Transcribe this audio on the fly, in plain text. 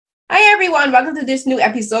Hi everyone, welcome to this new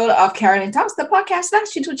episode of Carolyn Talks, the podcast /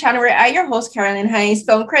 YouTube channel where I, your host Carolyn Hines,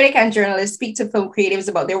 film critic and journalist, speak to film creatives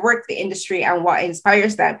about their work, the industry, and what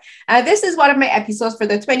inspires them. This is one of my episodes for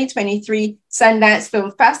the 2023 Sundance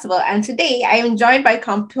Film Festival, and today I am joined by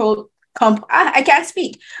I can't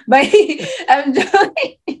speak, but I'm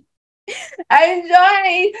joined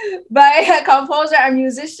by a composer and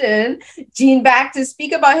musician, Gene Back, to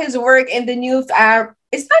speak about his work in the new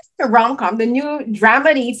it's not just a rom-com, the new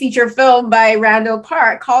dramedy feature film by Randall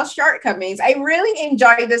called Shortcomings. I really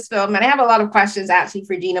enjoyed this film, and I have a lot of questions actually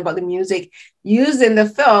for Gene about the music used in the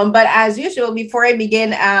film. But as usual, before I begin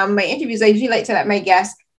my interviews, I usually like to let my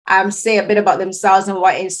guests say a bit about themselves and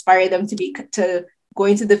what inspired them to go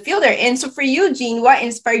into the field they're in. So for you, Gene, what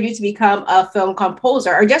inspired you to become a film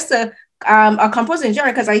composer, or just a composer in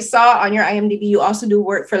general? Because I saw on your IMDb you also do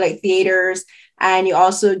work for like theaters, and you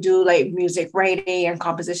also do like music writing and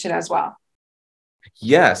composition as well.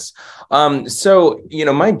 Yes. So,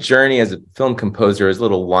 my journey as a film composer is a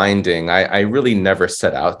little winding. I really never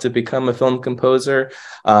set out to become a film composer.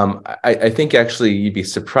 I think actually you'd be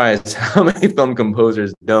surprised how many film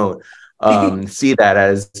composers don't see that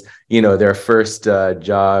as, their first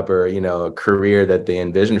job or, a career that they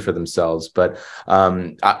envision for themselves. But,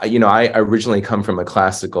 I originally come from a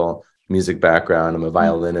classical music background. I'm a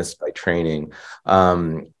violinist by training.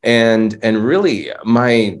 And really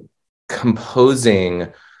my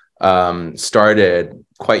composing started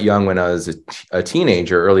quite young. When I was a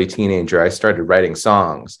teenager, early teenager, I started writing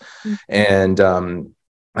songs. And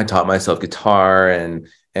I taught myself guitar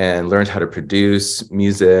and learned how to produce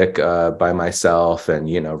music by myself, and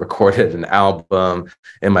recorded an album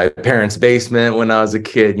in my parents' basement when I was a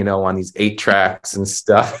kid, on these 8 tracks and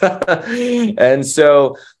stuff. And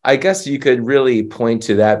so I guess you could really point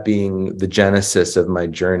to that being the genesis of my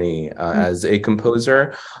journey as a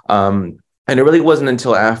composer. And it really wasn't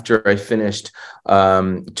until after I finished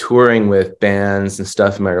touring with bands and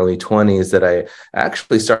stuff in my early 20s that I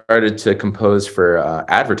actually started to compose for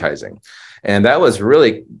advertising. And that was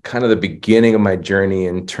really kind of the beginning of my journey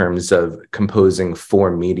in terms of composing for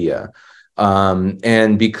media.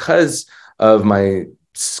 And because of my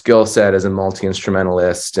skill set as a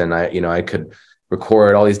multi-instrumentalist, and I could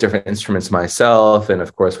record all these different instruments myself, and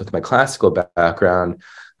of course with my classical background,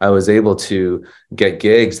 I was able to get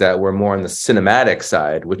gigs that were more on the cinematic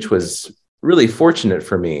side, which was really fortunate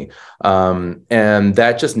for me. And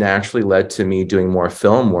that just naturally led to me doing more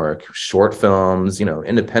film work, short films,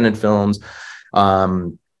 independent films.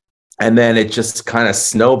 And then it just kind of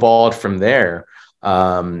snowballed from there.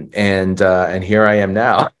 And here I am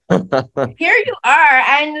now. Here you are.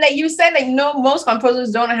 And like you said, most composers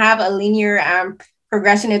don't have a linear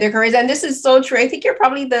progression in their careers. And this is so true. I think you're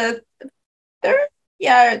probably the third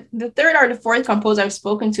or the fourth composer I've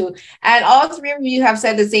spoken to, and all 3 of you have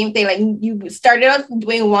said the same thing. Like, you started out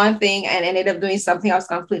doing one thing and ended up doing something else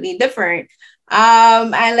completely different. You're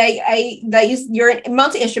a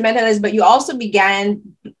multi-instrumentalist, but you also began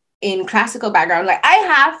in classical background. Like, I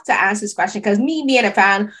have to ask this question because me being a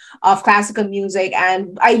fan of classical music,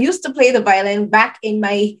 and I used to play the violin back in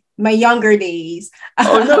my younger days.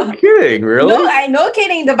 Oh, no kidding, really? No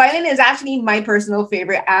kidding. The violin is actually my personal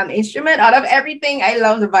favorite instrument. Out of everything, I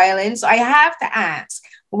love the violin. So I have to ask,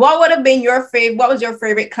 what would have been your favorite? What was your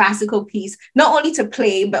favorite classical piece, not only to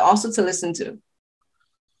play, but also to listen to?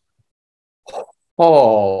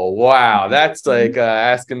 Oh, wow. That's like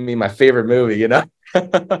asking me my favorite movie,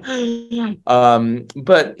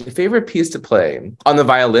 But favorite piece to play on the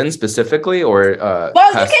violin specifically, or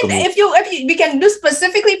we can do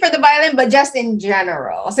specifically for the violin, but just in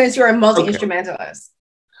general, since you're a multi-instrumentalist.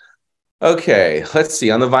 Okay, let's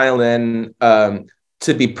see. On the violin,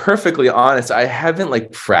 to be perfectly honest, I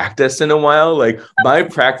haven't practiced in a while. Like, my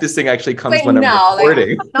practicing actually comes when I'm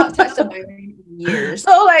recording. I've not touched a violin in years.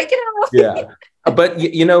 So Yeah. But,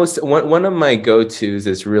 one of my go-tos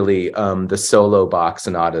is really the solo Bach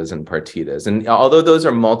sonatas and partitas. And although those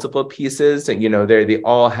are multiple pieces, and, they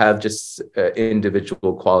all have just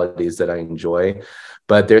individual qualities that I enjoy.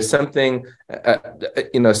 But there's something,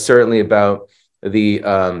 certainly about the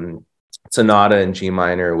sonata in G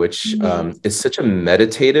minor, which is such a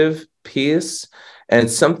meditative piece. And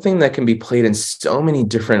it's something that can be played in so many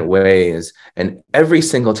different ways. And every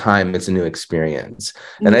single time it's a new experience.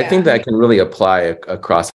 And I think that can really apply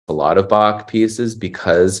across a lot of Bach pieces,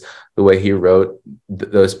 because the way he wrote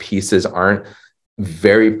those pieces aren't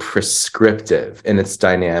very prescriptive in its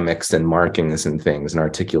dynamics and markings and things and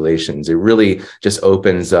articulations. It really just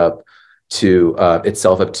opens up to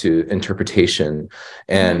itself up to interpretation.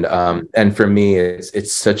 And for me,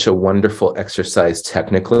 it's such a wonderful exercise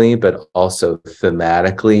technically, but also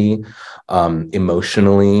thematically,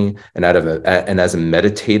 emotionally, and as a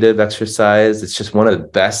meditative exercise. It's just one of the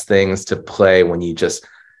best things to play when you just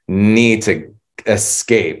need to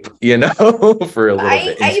escape, for a little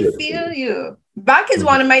bit. I feel you. Bach is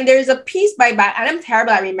one of mine. There's a piece by Bach, and I'm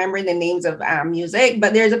terrible at remembering the names of music,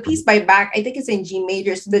 but there's a piece by Bach, I think it's in G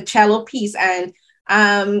major, so the cello piece, and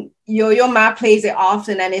Yo-Yo Ma plays it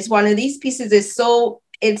often, and it's one of these pieces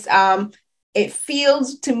it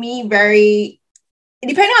feels to me very,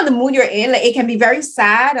 depending on the mood you're in, like it can be very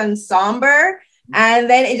sad and somber, and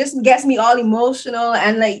then it just gets me all emotional,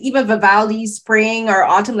 and like even Vivaldi's Spring or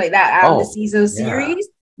Autumn, like that, the season series.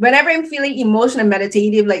 Whenever I'm feeling emotional and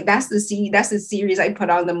meditative, like that's the series I put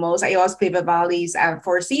on the most. I always play Vivaldi's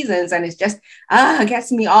Four Seasons, and it's just it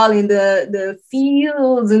gets me all in the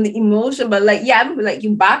feels and the emotion. But like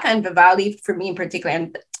you Bach and Vivaldi for me in particular,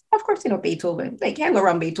 and of course Beethoven. Like can't go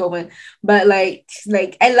wrong Beethoven. But like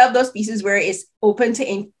I love those pieces where it's open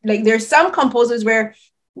to like there's some composers where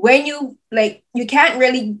when you can't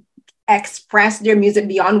really express their music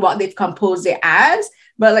beyond what they've composed it as.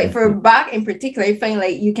 But like for Bach in particular, I find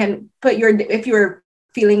like you can put if you're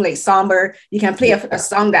feeling like somber, you can play a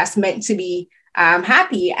song that's meant to be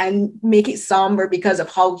happy and make it somber because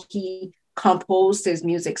of how he composed his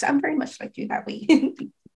music. So I'm very much like you that way.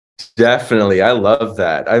 Definitely. I love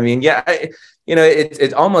that. I mean,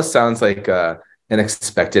 it almost sounds like an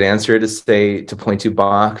expected answer to point to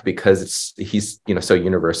Bach because he's so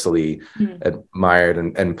universally admired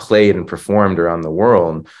and played and performed around the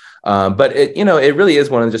world. But it really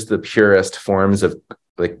is one of just the purest forms of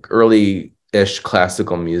like early-ish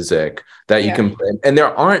classical music that you can play. And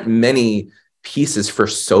there aren't many pieces for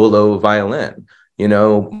solo violin.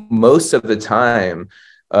 Most of the time,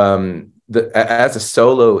 as a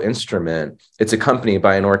solo instrument, it's accompanied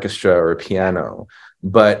by an orchestra or a piano.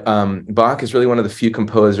 But Bach is really one of the few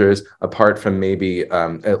composers, apart from maybe,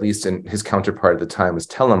 at least in his counterpart at the time was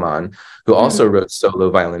Telemann, who also wrote solo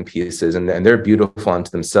violin pieces, and they're beautiful unto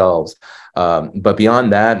themselves. But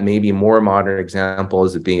beyond that, maybe more modern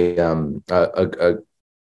examples would be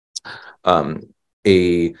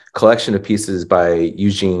a collection of pieces by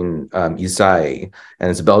Eugene Ysaÿe, and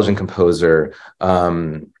it's a Belgian composer.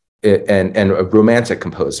 And a romantic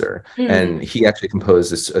composer, and he actually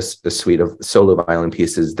composed a suite of solo violin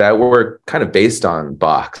pieces that were kind of based on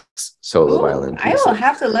Bach's solo violin pieces. I will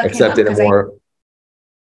have to look except him up, in a more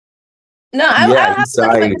I'll have to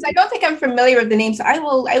look him up because I don't think I'm familiar with the name, so I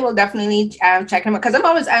will definitely check him out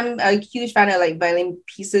because I'm a huge fan of like violin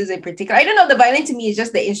pieces in particular. I don't know, the violin to me is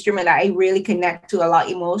just the instrument that I really connect to a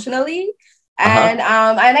lot emotionally, and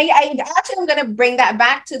I actually am going to bring that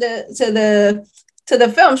back to the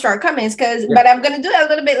film Shortcomings, but I'm going to do that a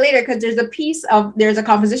little bit later because there's a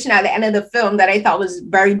composition at the end of the film that I thought was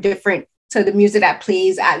very different to the music that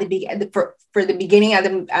plays at the beginning for the beginning at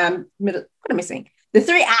the middle. What am I saying? The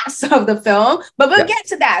three acts of the film, but we'll get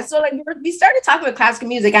to that. So like we started talking about classical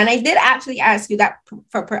music, and I did actually ask you that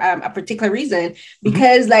for a particular reason,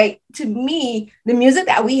 because like to me, the music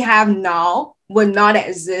that we have now would not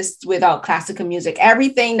exist without classical music.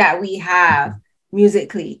 Everything that we have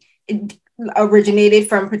musically, it originated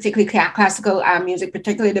from particularly classical music,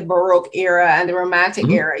 particularly the Baroque era and the Romantic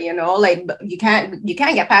era. Like you can't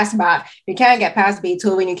get past Bach, you can't get past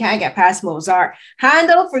Beethoven, you can't get past Mozart,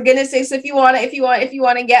 Handel. For goodness sakes, if you want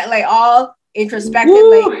to get like all introspective,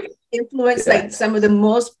 like influence, like some of the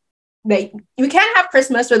most, like you can't have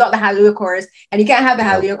Christmas without the Hallelujah chorus, and you can't have the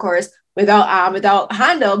Hallelujah chorus without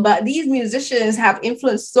Handel. But these musicians have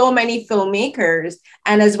influenced so many filmmakers,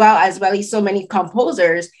 and as well as so many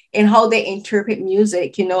composers in how they interpret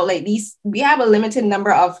music. Like we have a limited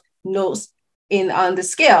number of notes on the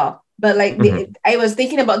scale, but like I was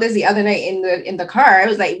thinking about this the other night in the car. I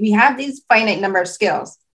was like, we have these finite number of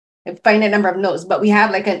scales, a finite number of notes, but we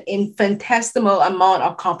have like an infinitesimal amount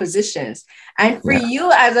of compositions. And for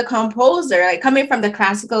you as a composer, like coming from the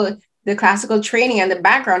classical training and the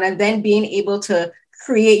background, and then being able to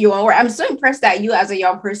create your own work, I'm so impressed that you as a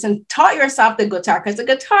young person taught yourself the guitar, because the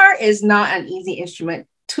guitar is not an easy instrument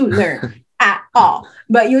to learn at all.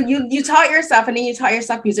 But you taught yourself, and then you taught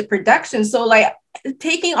yourself music production. So like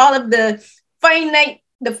taking all of the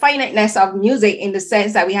finiteness of music in the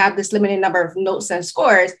sense that we have this limited number of notes and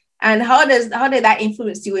scores, and how did that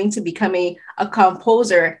influence you into becoming a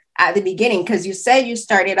composer at the beginning? Because you said you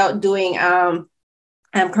started out doing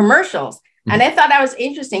commercials. And I thought that was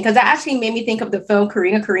interesting because that actually made me think of the film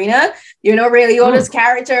Karina. You know, Ray Liotta's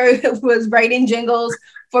character was writing jingles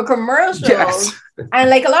for commercials. Yes. And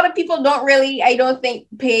like a lot of people don't really, I don't think,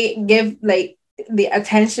 give like the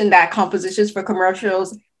attention that compositions for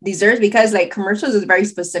commercials deserves, because like commercials is very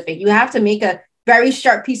specific. You have to make a very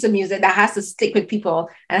sharp piece of music that has to stick with people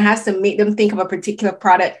and has to make them think of a particular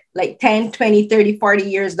product like 10, 20, 30, 40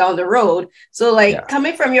 years down the road. So like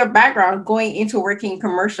coming from your background, going into working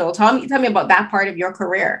commercial, tell me about that part of your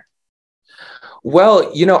career.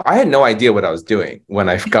 Well, you know, I had no idea what I was doing when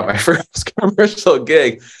I got my first commercial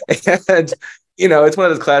gig. And, you know, it's one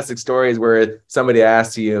of those classic stories where somebody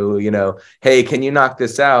asks you, you know, hey, can you knock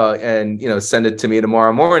this out and, you know, send it to me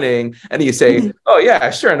tomorrow morning? And you say, oh, yeah,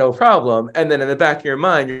 sure, no problem. And then in the back of your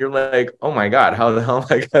mind, you're like, oh, my God, how the hell am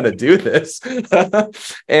I going to do this?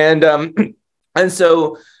 And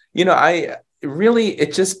so, you know,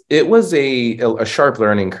 it was a sharp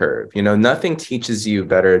learning curve. You know, nothing teaches you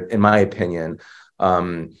better, in my opinion,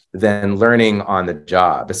 than learning on the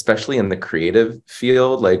job, especially in the creative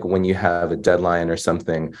field, like when you have a deadline or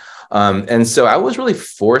something. And so I was really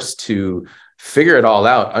forced to figure it all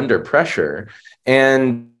out under pressure.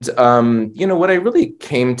 And, you know, what I really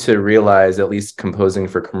came to realize, at least composing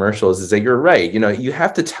for commercials, is that you're right. You know, you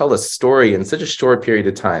have to tell a story in such a short period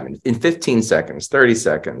of time, in 15 seconds, 30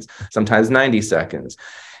 seconds, sometimes 90 seconds.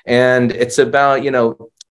 And it's about, you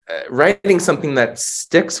know, writing something that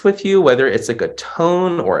sticks with you, whether it's like a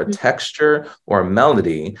tone or a texture or a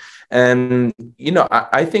melody. And, you know,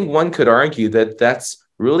 I think one could argue that that's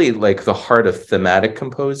really like the heart of thematic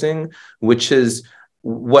composing, which is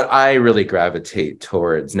what I really gravitate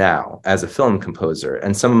towards now as a film composer.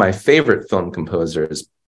 And some of my favorite film composers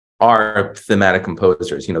are thematic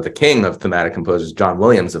composers. You know, the king of thematic composers, John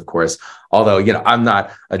Williams, of course, although, you know, I'm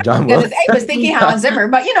not a John Williams. I was thinking Hans Zimmer,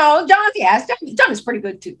 but, you know, John is pretty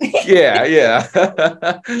good too. Yeah.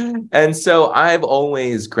 And so I've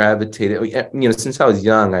always gravitated, you know, since I was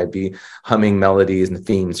young, I'd be humming melodies and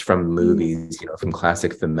themes from movies, you know, from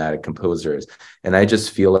classic thematic composers. And I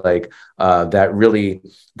just feel like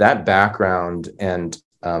that background and,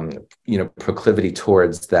 you know, proclivity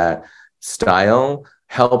towards that style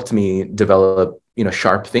helped me develop, you know,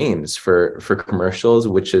 sharp themes for commercials,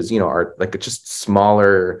 which is, you know, are like just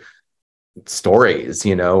smaller stories,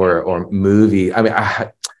 you know, or movie. I mean,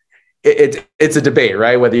 it's a debate,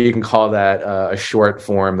 right? Whether you can call that a short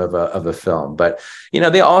form of a film, but, you know,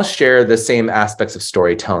 they all share the same aspects of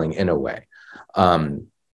storytelling in a way. And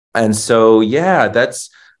so, yeah, that's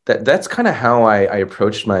kind of how I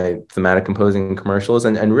approached my thematic composing commercials.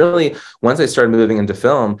 And really, once I started moving into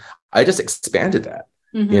film, I just expanded that.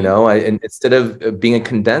 Mm-hmm. You know, and instead of being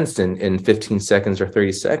condensed in 15 seconds or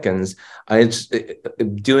 30 seconds,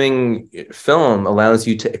 doing film allows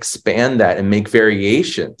you to expand that and make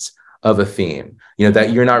variations of a theme, you know,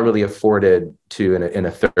 that you're not really afforded to in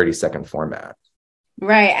a 30-second format.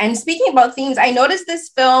 Right. And speaking about themes, I noticed this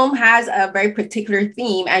film has a very particular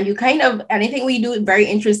theme, and anything we do very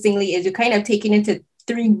interestingly is you kind of take it into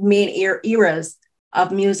three main eras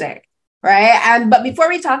of music. Right. But before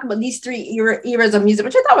we talk about these three eras of music,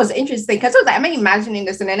 which I thought was interesting, because I was like, am I imagining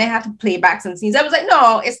this? And then I had to play back some scenes. I was like,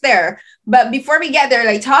 no, it's there. But before we get there,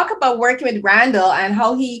 like, talk about working with Randall and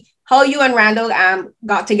how you and Randall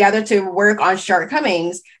got together to work on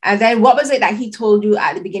Shortcomings. And then what was it that he told you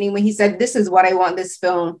at the beginning when he said, this is what I want this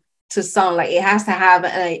film to sound like? It has to have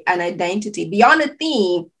an identity. Beyond the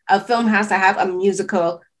theme, a film has to have a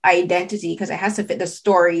musical identity because it has to fit the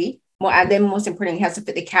story. And then most importantly, it has to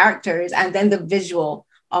fit the characters and then the visual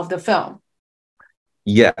of the film.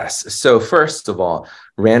 Yes. So first of all,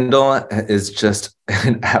 Randall is just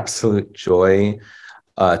an absolute joy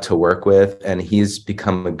to work with. And he's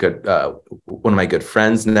become one of my good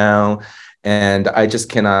friends now. And I just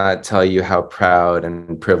cannot tell you how proud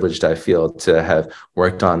and privileged I feel to have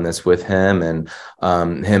worked on this with him, and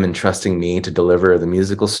him entrusting me to deliver the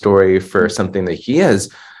musical story for something that he has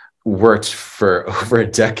worked for over a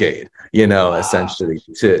decade, you know, essentially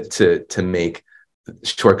to make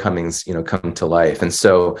Shortcomings, you know, come to life. And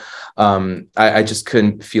so I just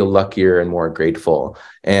couldn't feel luckier and more grateful.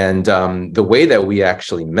 And the way that we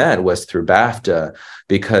actually met was through BAFTA,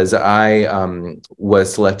 because I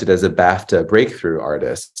was selected as a BAFTA breakthrough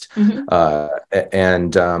artist.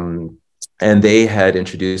 Mm-hmm. And they had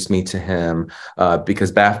introduced me to him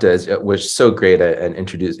because BAFTA was so great at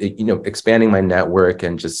expanding my network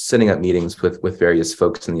and just setting up meetings with various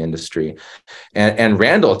folks in the industry. And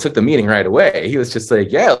Randall took the meeting right away. He was just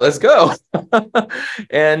like, yeah, let's go.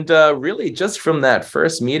 And really just from that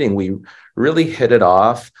first meeting, we really hit it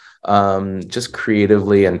off, just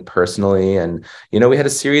creatively and personally. And, you know, we had a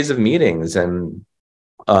series of meetings, and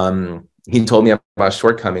he told me about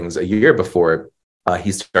Shortcomings a year before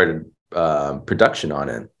he started production on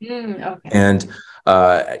it. Okay. And,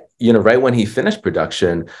 right when he finished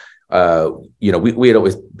production, we had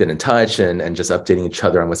always been in touch and just updating each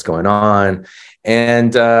other on what's going on.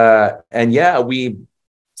 And yeah, we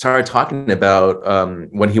started talking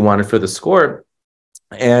about what he wanted for the score.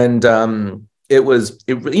 And he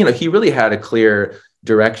really had a clear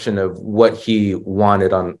direction of what he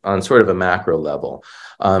wanted on sort of a macro level.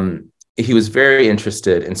 He was very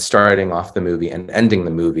interested in starting off the movie and ending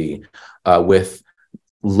the movie with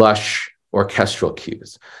lush orchestral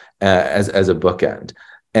cues as a bookend.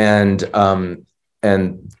 And the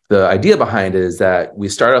idea behind it is that we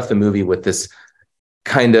start off the movie with this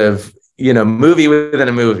kind of movie within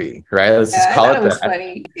a movie, right? Let's just call it that.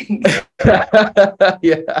 Funny.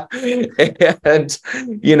 Yeah.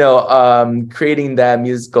 And creating that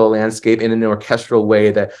musical landscape in an orchestral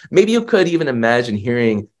way that maybe you could even imagine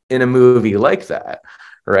hearing in a movie like that,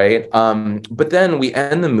 right? But then we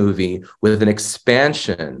end the movie with an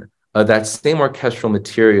expansion of that same orchestral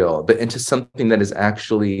material, but into something that is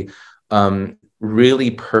actually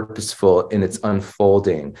really purposeful in its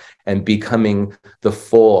unfolding and becoming the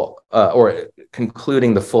full or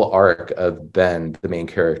concluding the full arc of Ben, the main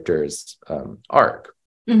character's arc.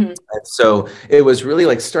 And so it was really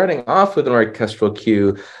like starting off with an orchestral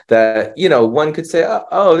cue that, one could say,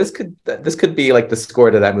 oh, this could be like the score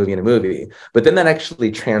to that movie in a movie. But then that actually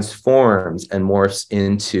transforms and morphs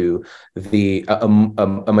into a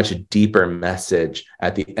much deeper message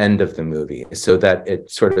at the end of the movie, so that it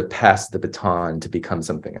sort of passed the baton to become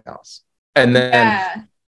something else. And then,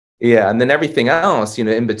 and then everything else,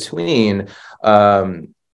 in between, the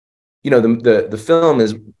film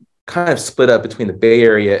is kind of split up between the Bay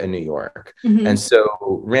Area and New York. And so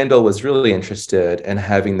Randall was really interested in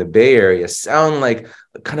having the Bay Area sound like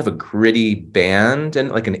kind of a gritty band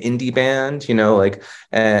and like an indie band,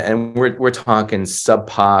 and we're talking sub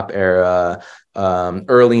pop era,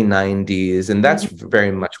 early 90s. And that's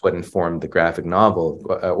very much what informed the graphic novel,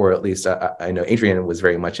 or at least I know Adrian was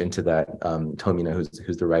very much into that. Tomine,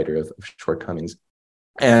 who's the writer of Shortcomings.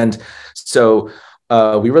 And so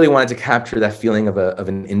we really wanted to capture that feeling of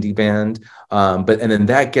an indie band, and then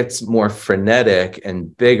that gets more frenetic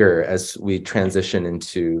and bigger as we transition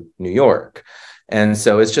into New York. And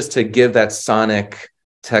so it's just to give that sonic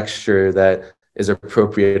texture that is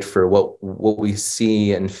appropriate for what we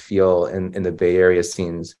see and feel in the Bay Area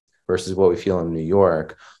scenes versus what we feel in New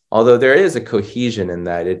York. Although there is a cohesion in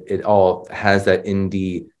that it all has that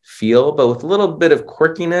indie feel, but with a little bit of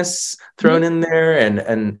quirkiness thrown in there,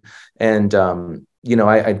 and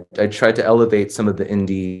I tried to elevate some of the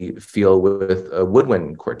indie feel with a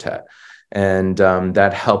woodwind quartet, and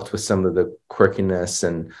that helped with some of the quirkiness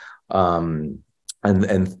and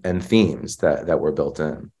themes that were built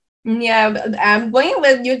in. Yeah, I'm going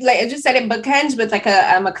with you. Like I just said, it bookends with like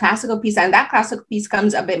a classical piece, and that classical piece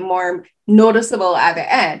comes a bit more noticeable at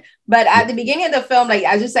the end. But at the beginning of the film, like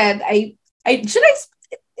I just said,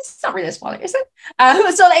 it's not really a spoiler, is it?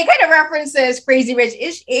 So it kind of references Crazy Rich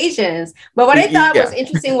Asians. But what I thought was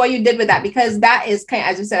interesting what you did with that, because that is kind of,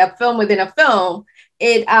 as you said, a film within a film.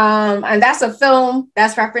 And that's a film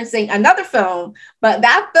that's referencing another film. But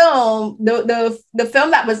that film, the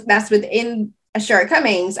film that's within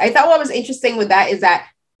Shortcomings, I thought what was interesting with that is that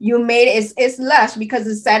you made it's lush, because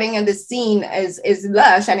the setting and the scene is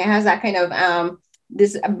lush, and it has that kind of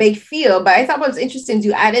this big feel. But I thought what was interesting is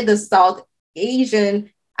you added the South Asian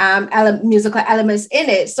musical elements in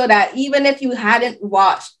it, so that even if you hadn't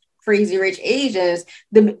watched Crazy Rich Asians,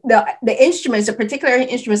 the instruments, the particular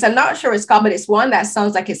instruments, I'm not sure what it's called, but it's one that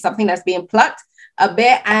sounds like it's something that's being plucked a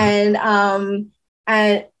bit, and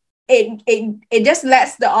it just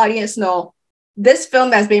lets the audience know this film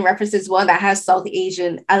that's being referenced is one that has South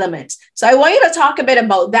Asian elements. So I want you to talk a bit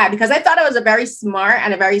about that, because I thought it was a very smart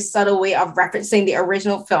and a very subtle way of referencing the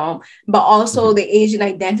original film, but also the Asian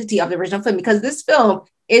identity of the original film, because this film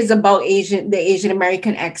is about the Asian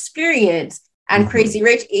American experience, and Crazy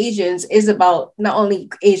Rich Asians is about not only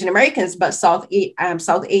Asian Americans, but South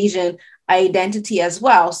Asian identity as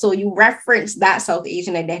well. So you reference that South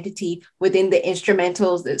Asian identity within the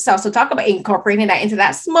instrumentals itself. So talk about incorporating that into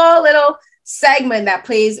that small little segment that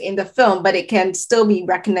plays in the film, but it can still be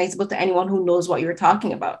recognizable to anyone who knows what you're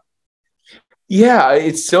talking about. Yeah,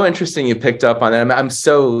 it's so interesting you picked up on that. I'm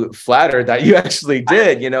so flattered that you actually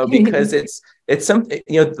did, because it's something,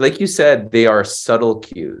 like you said, they are subtle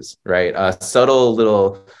cues, right? Subtle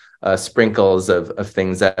little sprinkles of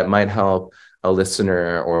things that might help a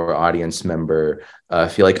listener or audience member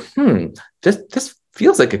feel like, this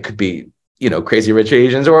feels like it could be Crazy Rich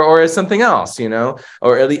Asians or as something else,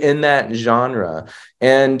 or at least in that genre.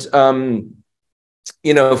 And,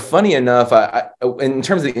 funny enough, I in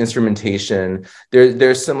terms of the instrumentation,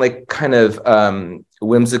 there's some like kind of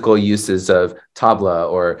whimsical uses of tabla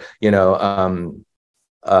or,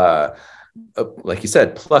 like you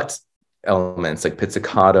said, plucked elements like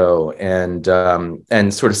pizzicato and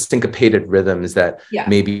sort of syncopated rhythms that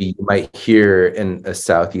maybe you might hear in a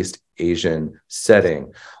Southeast Asian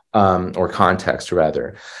setting or context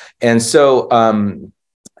rather. And so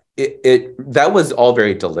that was all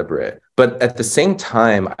very deliberate, but at the same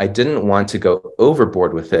time, I didn't want to go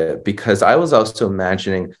overboard with it because I was also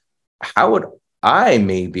imagining how would I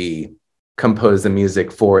maybe compose the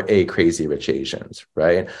music for a Crazy Rich Asians,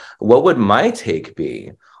 right? What would my take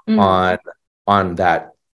be on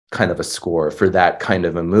that kind of a score for that kind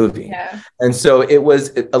of a movie? Yeah. And so it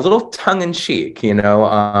was a little tongue-in-cheek,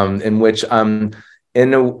 in which in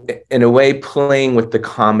a way playing with the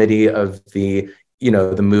comedy of the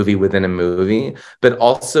movie within a movie, but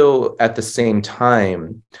also at the same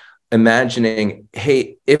time imagining,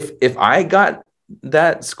 hey, if I got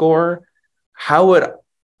that score, how would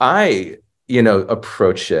I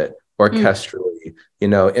approach it orchestrally,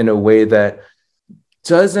 in a way that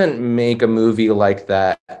doesn't make a movie like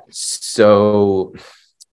that so,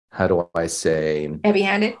 how do I say,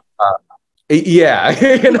 heavy-handed? Yeah,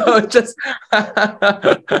 just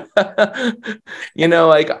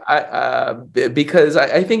because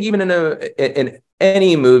I think even in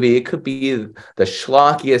any movie, it could be the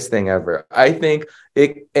schlockiest thing ever. I think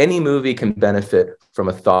any movie can benefit from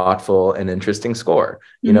a thoughtful and interesting score,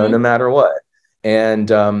 no matter what. And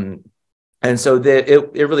so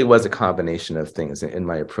it really was a combination of things in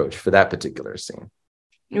my approach for that particular scene.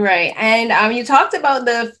 Right. And you talked about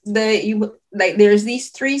there's these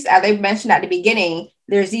three, as I mentioned at the beginning,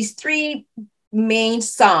 there's these three main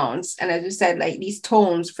sounds, and as you said, like these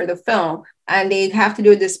tones for the film, and they have to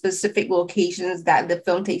do with the specific locations that the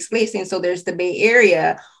film takes place in. So there's the Bay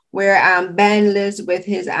Area where Ben lives with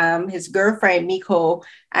his girlfriend Miko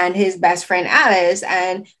and his best friend Alice.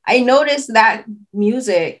 And I noticed that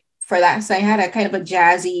music for that song had a kind of a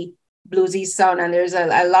jazzy, bluesy sound, and there's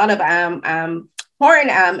a lot of horn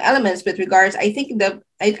elements with regards. I think the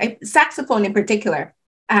saxophone in particular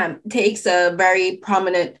takes a very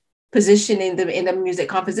prominent position in the music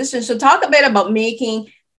composition. So talk a bit about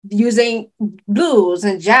using blues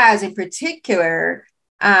and jazz in particular,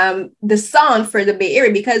 the sound for the Bay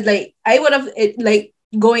Area, because like I would have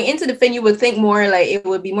going into the film, you would think more like it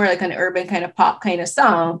would be more like an urban kind of pop kind of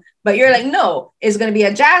song, but you're like, no, it's going to be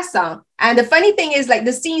a jazz song. And the funny thing is, like,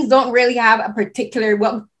 the scenes don't really have a particular,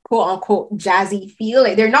 quote unquote, jazzy feel.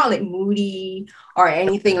 Like, they're not like moody or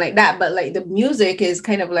anything like that, but like the music is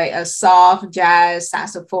kind of like a soft jazz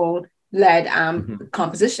saxophone led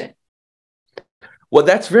composition. Well,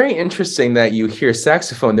 that's very interesting that you hear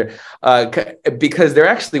saxophone there, because there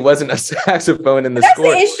actually wasn't a saxophone in the score.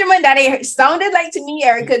 That's the instrument that it sounded like to me,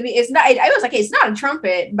 Eric. It's not. I was like, it's not a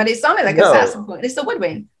trumpet, but it sounded like a saxophone. It's a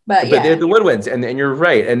woodwind, but they're the woodwinds, and you're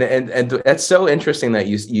right, and that's so interesting that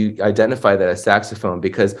you identify that as saxophone,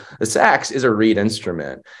 because the sax is a reed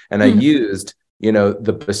instrument, and I used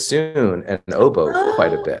the bassoon and oboe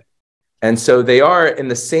quite a bit. And so they are in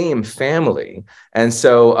the same family. And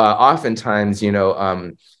so oftentimes,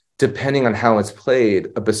 depending on how it's played,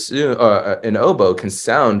 a bassoon, an oboe can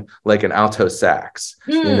sound like an alto sax,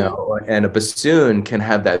 and a bassoon can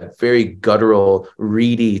have that very guttural,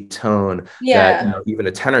 reedy tone that even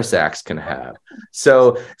a tenor sax can have.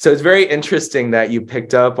 So it's very interesting that you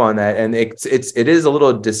picked up on that, and it is a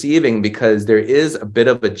little deceiving because there is a bit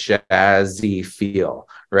of a jazzy feel.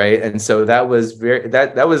 Right. And so that was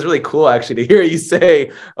that was really cool, actually, to hear you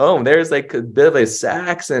say, oh, there's like a bit of a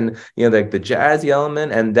sax and, like the jazzy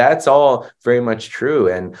element. And that's all very much true.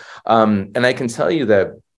 And I can tell you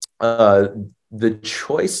that the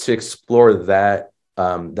choice to explore that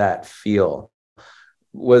feel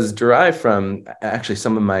was derived from actually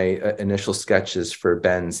some of my initial sketches for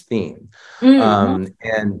Ben's theme.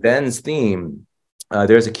 And Ben's theme,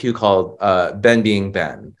 there's a cue called Ben Being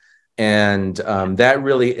Ben. And that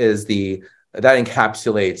really is that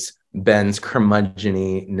encapsulates Ben's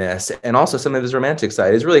curmudgeoniness and also some of his romantic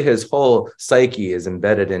side. Is really his whole psyche is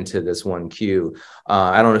embedded into this one cue.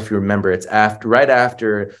 I don't know if you remember, it's right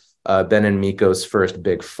after Ben and Miko's first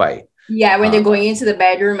big fight. Yeah, when they're going into the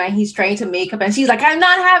bedroom and he's trying to make up and she's like, I'm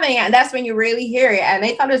not having it. And that's when you really hear it. And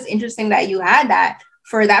I thought it was interesting that you had that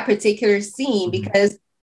for that particular scene, because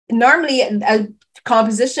normally a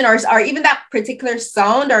composition or even that particular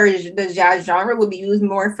sound or the jazz genre would be used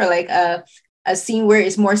more for like a scene where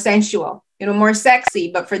it's more sensual. more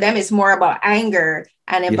sexy, but for them it's more about anger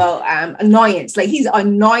and Yeah. about annoyance. Like he's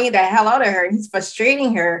annoying the hell out of her and he's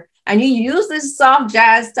frustrating her. And you use this soft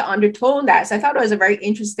jazz to undertone that. So I thought it was a very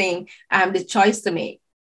interesting the choice to make.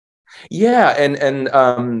 Yeah, and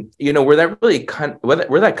where that really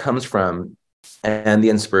where that comes from, and the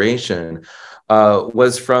inspiration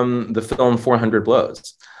was from the film 400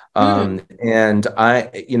 Blows. And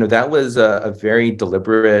that was a very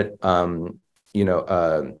deliberate,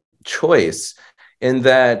 choice, in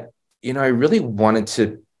that, I really wanted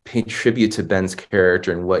to pay tribute to Ben's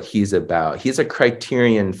character and what he's about. He's a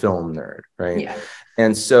Criterion film nerd, right? Yeah.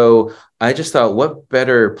 And so I just thought, what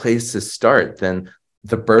better place to start than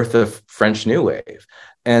the birth of French New Wave?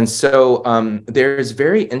 And so there's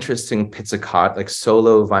very interesting pizzicato, like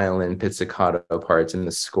solo violin pizzicato parts in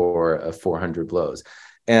the score of 400 Blows.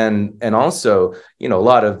 And also, a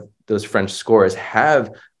lot of those French scores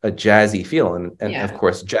have a jazzy feel. And of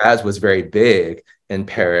course, jazz was very big in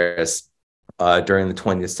Paris during the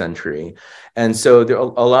 20th century. And so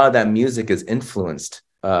a lot of that music is influenced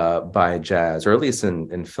by jazz, or at least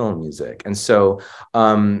in film music. And so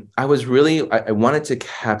I wanted to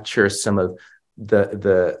capture some of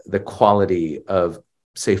the quality of,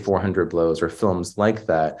 say, 400 Blows or films like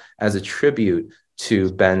that as a tribute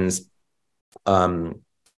to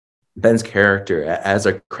Ben's character as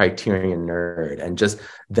a Criterion nerd, and just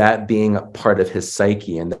that being a part of his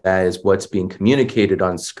psyche, and that is what's being communicated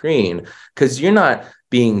on screen, because you're not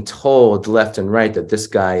being told left and right that this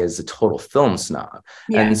guy is a total film snob.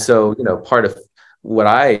 And so, part of what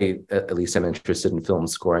I at least am interested in film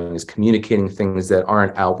scoring is communicating things that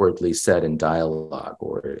aren't outwardly said in dialogue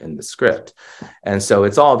or in the script. And so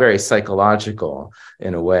it's all very psychological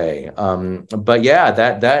in a way. But yeah,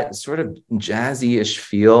 that sort of jazzy-ish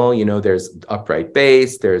feel, there's upright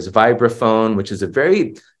bass, there's vibraphone, which is a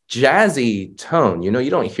very jazzy tone. You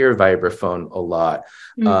don't hear vibraphone a lot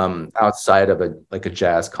outside of a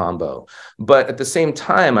jazz combo. But at the same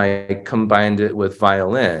time, I combined it with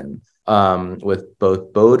violin, with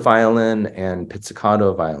both bowed violin and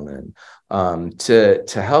pizzicato violin, to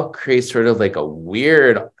help create sort of like a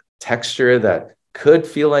weird texture that could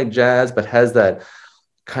feel like jazz, but has that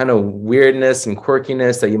kind of weirdness and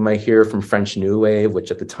quirkiness that you might hear from French New Wave,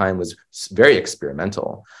 which at the time was very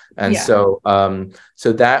experimental. And so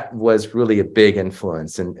that was really a big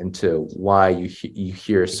influence into why you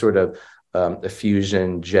hear sort of a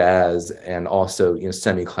fusion jazz and also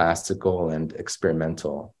semi-classical and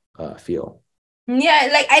experimental feel. Yeah,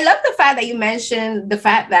 like I love the fact that you mentioned the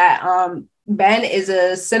fact that Ben is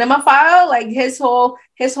a cinemaphile. Like his whole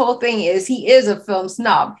thing is he is a film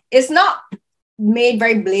snob. It's not made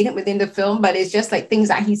very blatant within the film, but it's just like things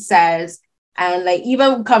that he says. And like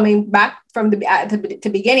even coming back from the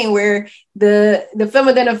beginning, where the film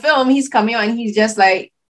within a film, he's coming on, he's just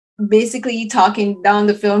like basically talking down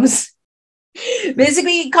the film's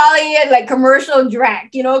basically calling it like commercial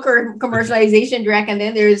drag, commercialization drag. And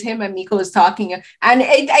then there's him and Miko is talking. And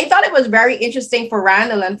I thought it was very interesting for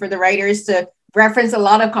Randall and for the writers to reference a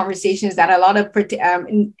lot of conversations that a lot of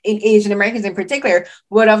in Asian Americans in particular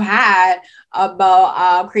would have had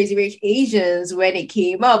about Crazy Rich Asians when it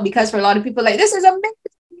came out. Because for a lot of people, like, this is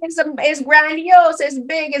it's grandiose, it's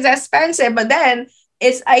big, it's expensive. But then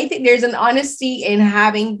I think there's an honesty in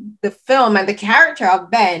having the film and the character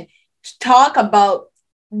of Ben talk about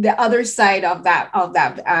the other side of that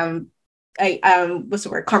what's the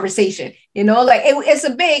word, conversation, like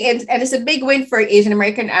it's a big win for Asian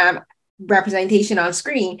American representation on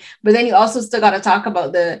screen. But then you also still got to talk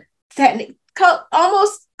about the technically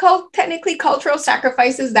cultural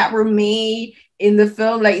sacrifices that were made in the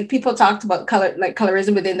film. Like people talked about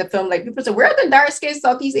colorism within the film. Like people said, where are the dark-skinned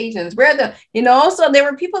Southeast Asians? Where are the, so there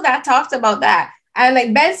were people that talked about that. And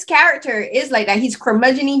like Ben's character is like that. He's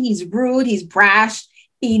curmudgeon-y, he's rude, he's brash.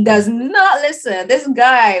 He does not listen. This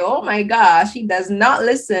guy, oh my gosh, he does not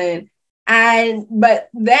listen. But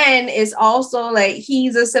then it's also like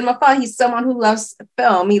he's a cinephile. He's someone who loves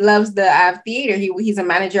film. He loves the theater. He's a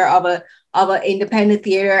manager of an independent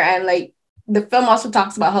theater. And like the film also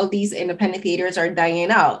talks about how these independent theaters are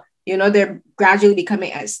dying out. They're gradually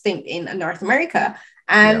becoming extinct in North America.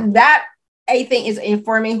 And that, I think, is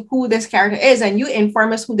informing who this character is. And you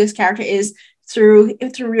inform us who this character is through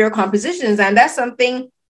your compositions. And that's something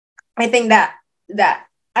I think that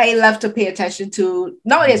I love to pay attention to,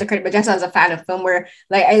 not only as a critic, but just as a fan of film, where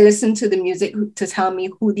like I listen to the music to tell me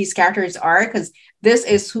who these characters are, because this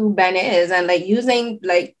is who Ben is. And like using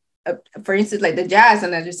like, for instance, like the jazz,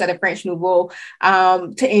 and as you said, a French Nouveau,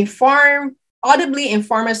 to audibly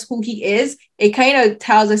inform us who he is. It kind of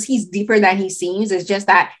tells us he's deeper than he seems. It's just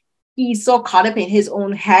that he's so caught up in his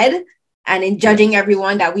own head and in judging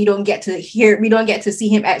everyone that we don't get to see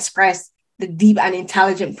him express the deep and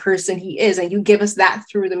intelligent person he is. And you give us that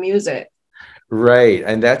through the music. Right.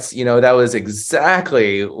 And that's, that was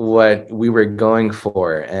exactly what we were going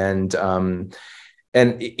for. And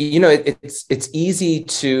it's easy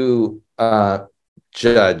to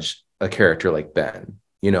judge a character like Ben,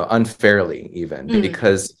 unfairly even,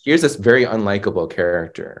 because here's this very unlikable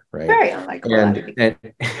character, right? Very unlikable. And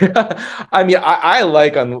I mean, I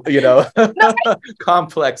like,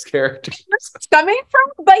 complex characters. Coming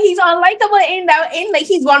from, but he's unlikable in like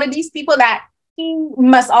he's one of these people that he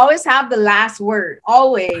must always have the last word,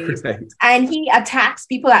 always. Right. And he attacks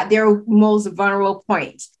people at their most vulnerable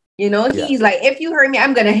point. He's like, if you hurt me,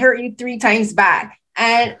 I'm going to hurt you 3 times back.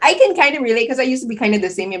 And I can kind of relate because I used to be kind of the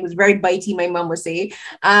same. It was very bitey, my mom would say.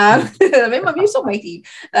 My mom, you're so bitey.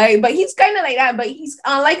 But he's kind of like that. But he's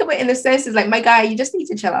unlikable in the sense is like, my guy, you just need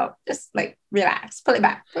to chill out. Just like relax, pull it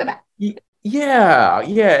back. Yeah.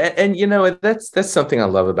 And that's something I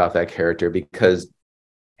love about that character, because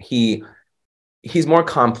he's more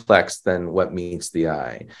complex than what meets the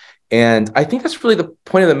eye. And I think that's really the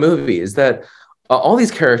point of the movie, is that all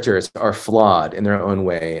these characters are flawed in their own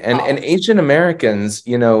way. And Asian Americans,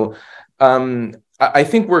 I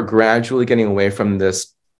think we're gradually getting away from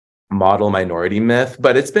this model minority myth,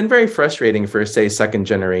 but it's been very frustrating for, say, second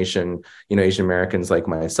generation, Asian Americans like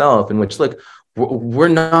myself, in which, look, we're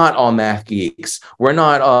not all math geeks. We're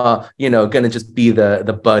not all, going to just be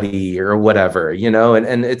the buddy or whatever,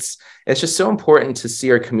 and it's just so important to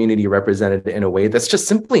see our community represented in a way that's just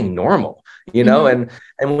simply normal, and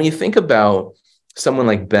when you think about someone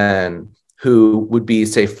like Ben, who would be,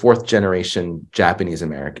 say, 4th generation Japanese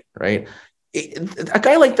American, right? A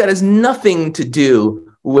guy like that has nothing to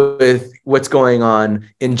do with what's going on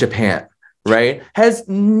in Japan, right? Has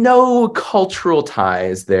no cultural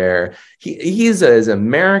ties there. He's as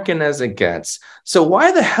American as it gets. So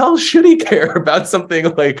why the hell should he care about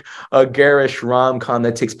something like a garish rom-com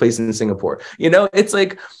that takes place in Singapore? It's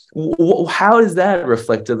like, how is that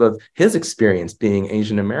reflective of his experience being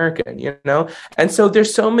Asian American, And so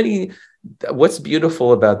there's so many. What's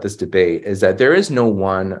beautiful about this debate is that there is no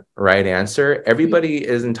one right answer. Everybody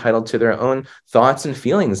is entitled to their own thoughts and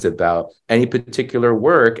feelings about any particular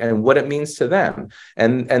work and what it means to them.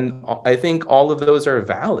 And I think all of those are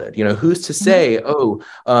valid. Who's to say,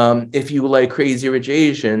 if you like Crazy Rich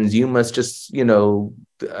Asians, you must just,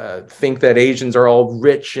 think that Asians are all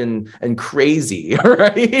rich and crazy,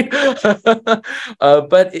 right?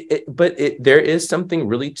 But there is something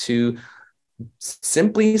really to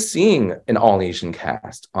simply seeing an all-Asian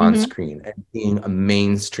cast on screen and being a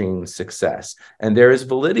mainstream success. And there is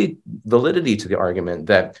validity to the argument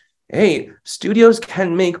that, hey, studios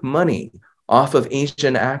can make money off of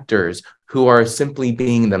Asian actors who are simply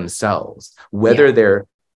being themselves, whether they're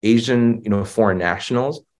Asian, foreign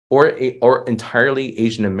nationals or entirely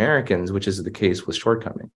Asian Americans, which is the case with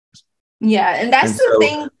Shortcomings. Yeah, and that's the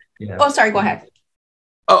thing. Yeah. Oh, sorry, go ahead.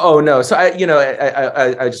 Oh no! So I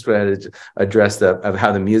just wanted to address of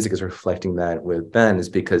how the music is reflecting that with Ben, is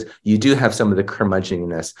because you do have some of the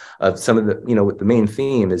curmudgeoniness of some of the, the main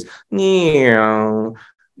theme is meow,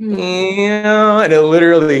 and it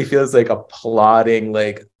literally feels like a plodding,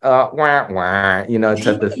 like wah wah,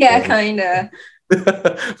 type of yeah, thing. Kind of.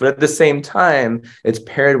 But at the same time, it's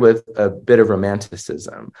paired with a bit of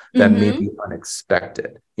romanticism that may be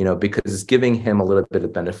unexpected, because it's giving him a little bit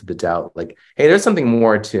of benefit of the doubt. Like, hey, there's something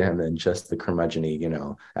more to him than just the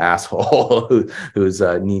curmudgeon-y, asshole who's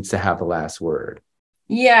needs to have the last word.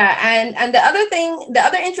 Yeah, and the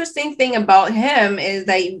other interesting thing about him is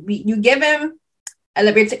that you give him a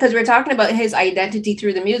liberty, because we're talking about his identity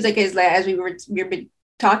through the music, is like, as we've been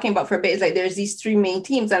talking about for a bit, is like there's these 3 main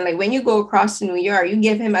themes, and like when you go across to New York, you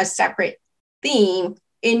give him a separate theme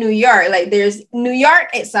in New York. Like there's New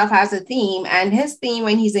York itself has a theme, and his theme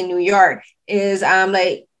when he's in New York is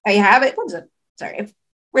like, I have it. What is it? Sorry,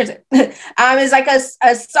 where's it? It's like a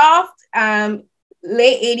soft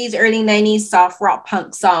late 80s, early 90s soft rock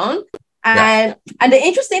punk song. And the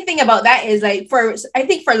interesting thing about that is like, I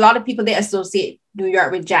think for a lot of people, they associate New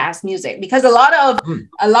York with jazz music, because a lot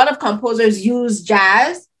of composers use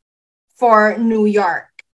jazz for New York,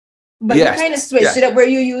 but you kind of switched it up where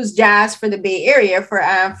you use jazz for the Bay Area,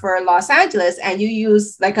 for Los Angeles, and you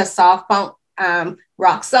use like a soft punk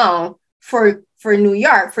rock song for New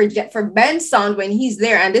York, for Ben's song when he's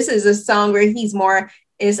there. And this is a song where he's more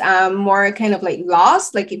kind of like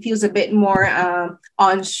lost, like it feels a bit more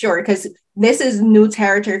onshore, because this is new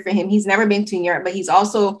territory for him. He's never been to New York, but he's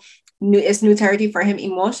also it's new territory for him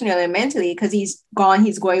emotionally and mentally, because he's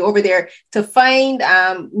going over there to find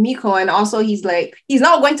Miko, and also he's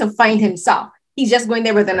not going to find himself. he's just going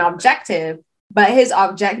there with an objective, but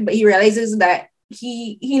he realizes that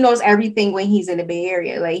he knows everything when he's in the Bay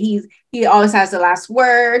Area. Like he always has the last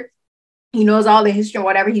word. He knows all the history or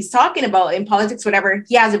whatever he's talking about in politics, whatever.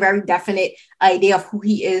 He has a very definite idea of who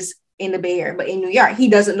he is in the Bay Area, but in New York, he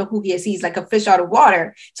doesn't know who he is. He's like a fish out of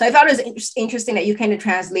water. So I thought it was interesting that you kind of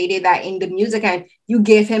translated that in the music and you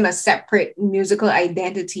gave him a separate musical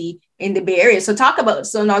identity in the Bay Area. So talk about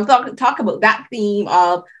that theme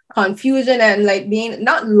of confusion and like being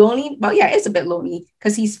not lonely, but yeah, it's a bit lonely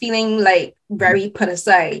because he's feeling like very put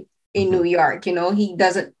aside in New York. You know, he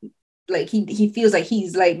doesn't like he feels like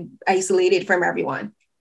he's like isolated from everyone.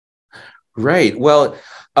 Right. Well,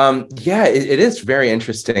 yeah, it is very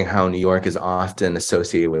interesting how New York is often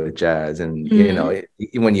associated with jazz. And, you know,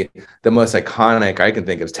 the most iconic I can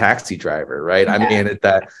think of is Taxi Driver, right? Yeah. I mean,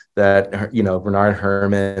 that, you know, Bernard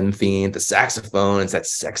Herrmann theme, the saxophone, it's that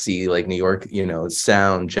sexy, like New York, you know,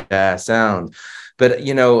 jazz sound. But,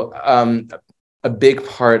 you know, a big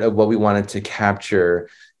part of what we wanted to capture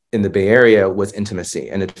in the Bay Area was intimacy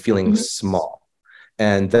and it feeling small.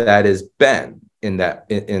 And that is Ben. In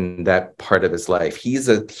that part of his life, he's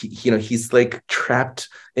like trapped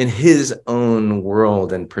in his own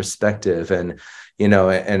world and perspective, and you know,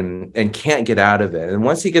 and can't get out of it. And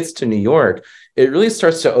once he gets to New York, it really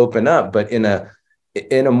starts to open up, but in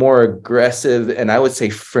a more aggressive and I would say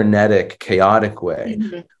frenetic, chaotic way,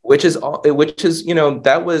 which is you know,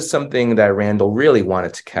 that was something that Randall really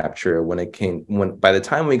wanted to capture when by the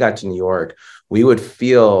time we got to New York, we would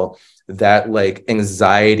feel that like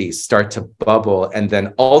anxiety start to bubble and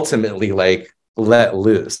then ultimately like let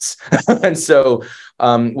loose. And so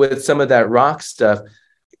with some of that rock stuff,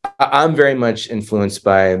 I'm very much influenced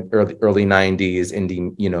by early 90s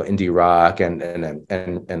indie rock and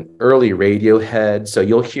early Radiohead. So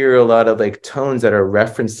you'll hear a lot of like tones that are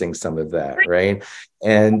referencing some of that, right?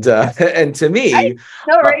 And to me,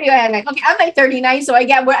 Radiohead. Like, okay, I'm like 39, so I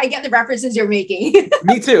get the references you're making.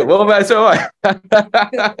 Me too. Well, so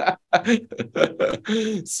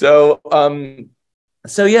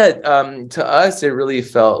so yeah, to us, it really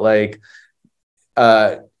felt like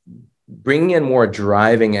bringing in more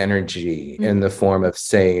driving energy in the form of,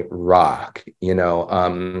 say, rock, you know,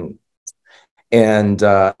 and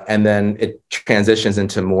then it transitions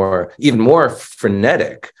into even more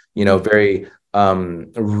frenetic, you know, very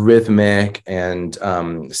rhythmic and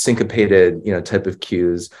syncopated, you know, type of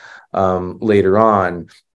cues later on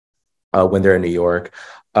when they're in New York.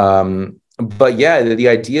 But yeah, the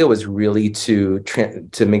idea was really to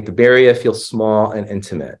make the Bay Area feel small and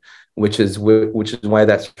intimate, which is why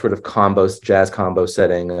that sort of jazz combo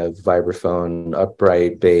setting of vibraphone,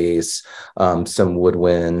 upright bass, some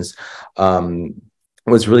woodwinds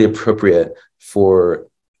was really appropriate for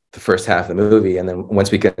the first half of the movie. And then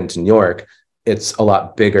once we get into New York, it's a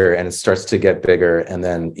lot bigger and it starts to get bigger and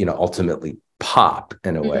then, you know, ultimately pop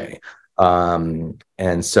in a way.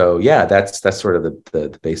 And so, yeah, that's sort of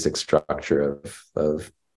the basic structure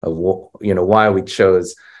of you know, why we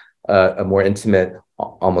chose a more intimate,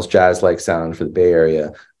 almost jazz-like sound for the Bay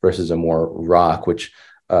Area versus a more rock,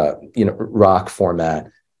 rock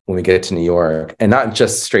format when we get to New York, and not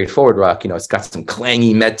just straightforward rock. You know, it's got some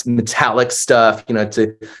clangy metallic stuff, you know,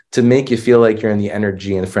 to make you feel like you're in the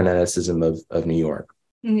energy and freneticism of New York.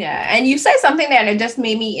 Yeah, and you said something that it just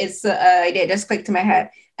made me. It just clicked to my head,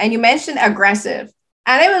 and you mentioned aggressive,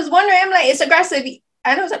 and I was wondering, I'm like, it's aggressive.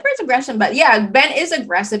 I know it's aggression, but yeah, Ben is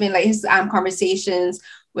aggressive in like his conversations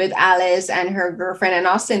with Alice and her girlfriend, and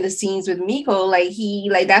also in the scenes with Miko. Like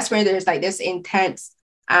that's where there's like this intense.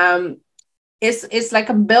 It's like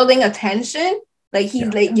a building a tension. Like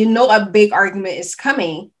he's like, you know, a big argument is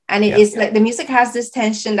coming, and it's like the music has this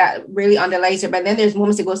tension that really underlies it. But then there's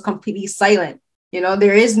moments it goes completely silent. You know,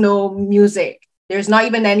 there is no music. There's not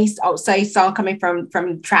even any outside sound coming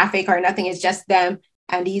from traffic or nothing. It's just them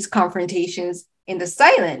and these confrontations in the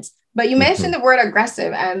silence. But you mentioned the word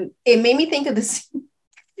aggressive, and it made me think of the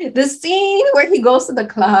scene where he goes to the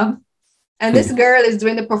club and this girl is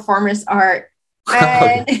doing the performance art.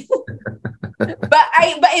 And but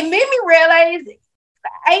it made me realize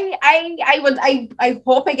I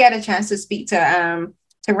hope I get a chance to speak to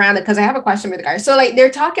Randall, because I have a question with the guy. So like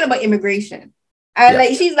they're talking about immigration. And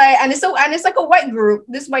like she's like, and it's like a white group,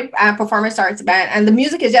 this white performance arts band, and the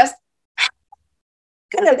music is just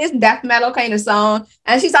kind of this death metal kind of song.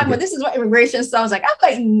 And she's talking about this is what immigration sounds like. I'm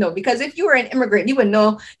like, no, because if you were an immigrant, you would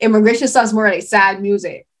know immigration sounds more like sad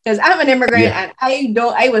music. Because I'm an immigrant and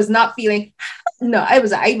I was not feeling, no, I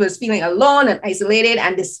was feeling alone and isolated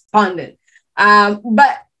and despondent.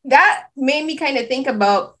 But that made me kind of think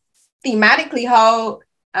about thematically how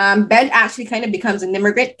Ben actually kind of becomes an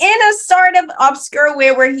immigrant in a sort of obscure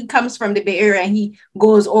way where he comes from the Bay Area and he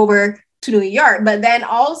goes over to New York. But then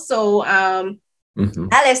also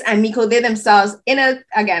Alice and Miko, they themselves, in a,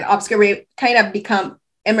 again, obscure way, kind of become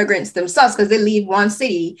immigrants themselves because they leave one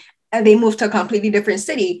city and they move to a completely different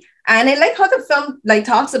city. And I like how the film like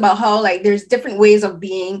talks about how like there's different ways of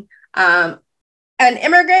being an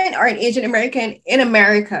immigrant or an Asian American in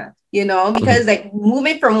America, you know, because like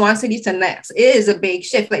moving from one city to the next is a big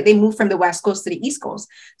shift. Like they move from the West Coast to the East Coast.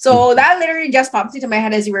 So that literally just popped into my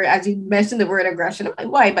head as you mentioned the word aggression. I'm like,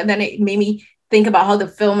 why? But then it made me think about how the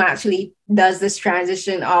film actually does this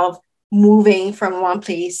transition of moving from one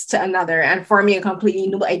place to another and forming a completely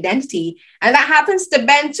new identity. And that happens to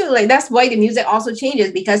Ben too. Like that's why the music also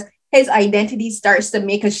changes, because his identity starts to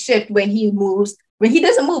make a shift when he moves, when he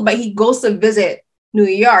doesn't move, but he goes to visit New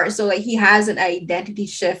York. So like he has an identity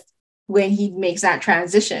shift when he makes that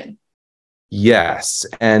transition. Yes.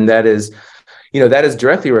 And that is, that is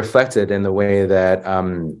directly reflected in the way that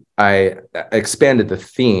I expanded the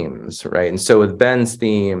themes, right? And so with Ben's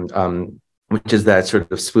theme, which is that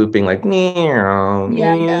sort of swooping, like, meow,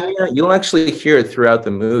 meow, you'll actually hear it throughout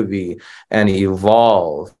the movie and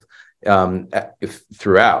evolve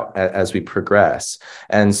throughout as we progress.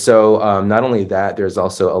 And so not only that, there's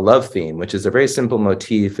also a love theme, which is a very simple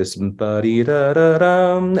motif, this and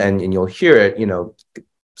you'll hear it,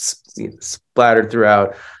 splattered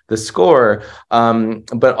throughout the score.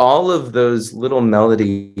 But all of those little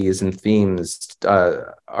melodies and themes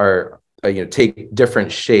are take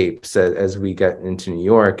different shapes as we get into New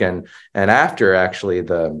York and after actually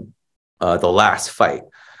the last fight.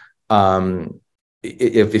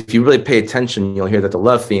 If you really pay attention, you'll hear that the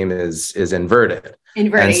love theme is inverted.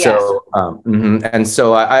 And so, yes. And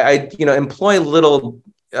so I employ little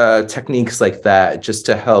techniques like that just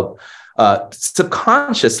to help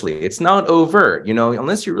subconsciously. It's not overt,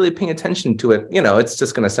 unless you're really paying attention to it, it's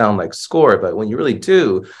just going to sound like score. But when you really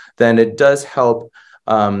do, then it does help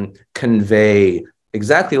convey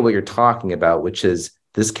exactly what you're talking about, which is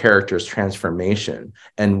this character's transformation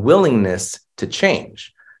and willingness to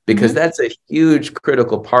change. Because that's a huge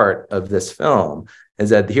critical part of this film, is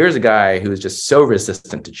that here's a guy who is just so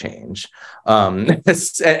resistant to change.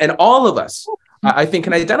 And all of us, I think,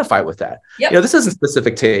 can identify with that. Yep. This isn't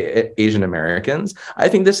specific to Asian Americans. I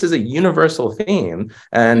think this is a universal theme.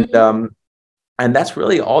 And that's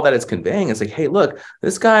really all that it's conveying. It's like, hey, look,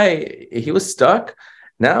 this guy, he was stuck.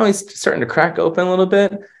 Now he's starting to crack open a little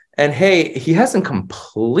bit. And hey, he hasn't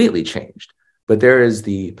completely changed. But there is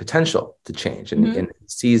the potential to change, and he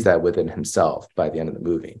sees that within himself by the end of the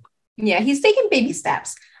movie. Yeah, he's taking baby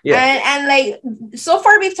steps. Yeah. And like, so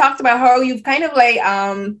far we've talked about how you've kind of like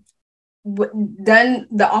done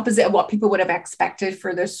the opposite of what people would have expected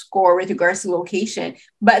for the score with regards to location.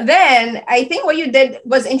 But then I think what you did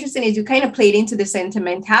was interesting is you kind of played into the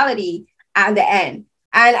sentimentality at the end.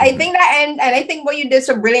 And I think I think what you did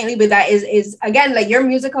so brilliantly with that is again, like your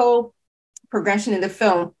musical progression in the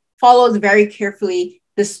film follows very carefully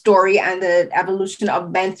the story and the evolution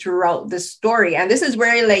of Ben throughout the story. And this is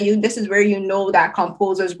where that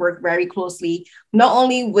composers work very closely, not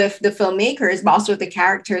only with the filmmakers, but also with the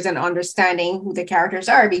characters and understanding who the characters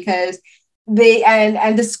are, because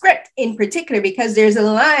and the script in particular, because there's a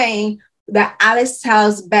line that Alice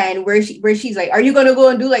tells Ben where she's like, are you going to go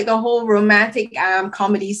and do like the whole romantic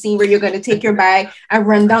comedy scene where you're going to take your bag and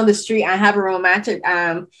run down the street and have a romantic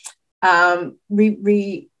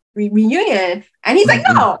reunion? And he's like,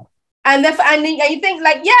 no. And you think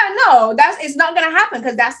like, yeah, no, it's not going to happen,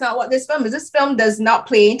 because that's not what this film is. This film does not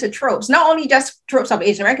play into tropes, not only just tropes of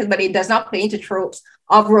Asian Americans, but it does not play into tropes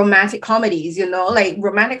of romantic comedies. Like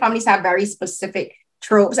romantic comedies have very specific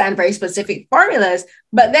tropes and very specific formulas.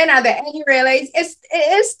 But then at the end, you realize it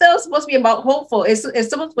is still supposed to be about hopeful. It's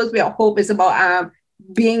still supposed to be about hope. It's about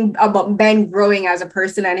being about Ben growing as a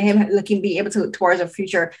person and him being able to look towards a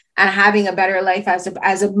future and having a better life as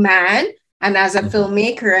a man and as a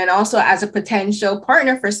filmmaker, and also as a potential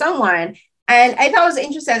partner for someone. And I thought it was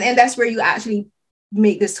interesting. And that's where you actually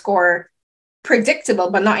make the score predictable,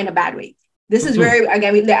 but not in a bad way. This is where,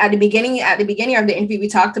 again, at the beginning of the interview, we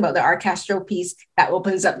talked about the orchestral piece that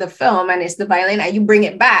opens up the film, and it's the violin, and you bring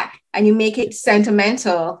it back and you make it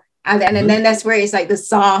sentimental. And then that's where it's like the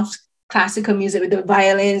soft classical music with the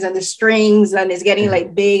violins and the strings, and it's getting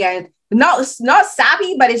like big and not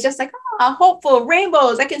sappy, but it's just like, hopeful,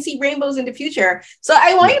 rainbows. I can see rainbows in the future. So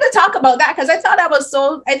I want you to talk about that, because I thought that was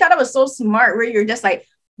so smart, where you're just like,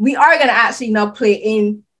 we are going to actually now play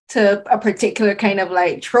into a particular kind of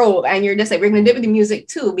like trope, and you're just like, we're going to do it with the music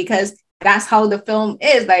too, because that's how the film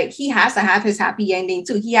is. Like, he has to have his happy ending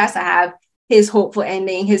too. He has to have his hopeful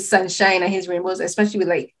ending, his sunshine and his rainbows, especially with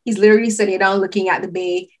like, he's literally sitting down looking at the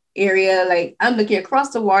bay area. Like, I'm looking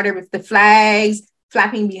across the water with the flags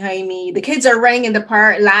flapping behind me. The kids are running in the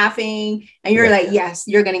park laughing. And you're like, yes,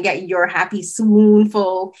 you're going to get your happy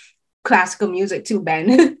swoonful classical music too,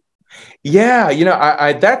 Ben. Yeah,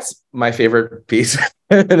 I that's my favorite piece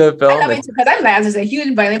in the film. I love it because I'm as a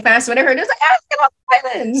huge violin fan. So when I heard it, I was like, I get all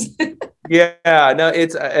violins. Yeah, no,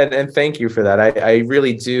 it's and thank you for that. I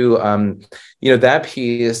really do. That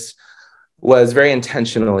piece was very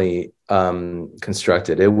intentionally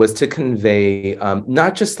constructed. It was to convey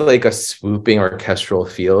not just like a swooping orchestral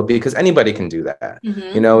feel, because anybody can do that.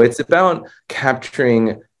 It's about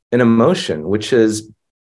capturing an emotion, which is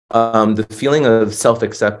the feeling of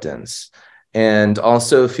self-acceptance, and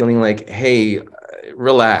also feeling like, hey,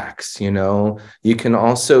 relax. You can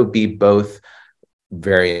also be both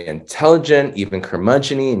very intelligent, even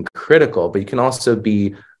curmudgeon-y and critical, but you can also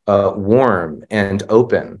be warm and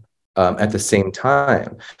open at the same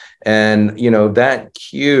time. And, that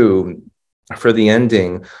cue for the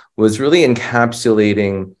ending was really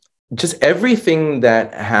encapsulating just everything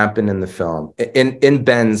that happened in the film in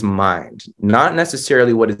Ben's mind, not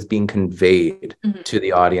necessarily what is being conveyed to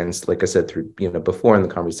the audience, like I said, through, before in the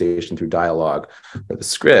conversation, through dialogue or the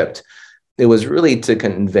script. It was really to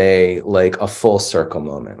convey like a full circle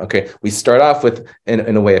moment. Okay, we start off with,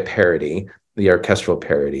 in a way, a parody, the orchestral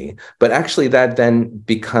parody, but actually that then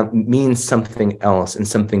means something else and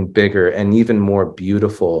something bigger and even more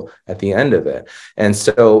beautiful at the end of it. And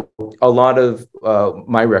so a lot of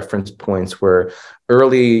my reference points were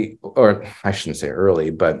early, or I shouldn't say early,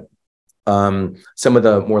 but some of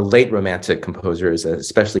the more late romantic composers,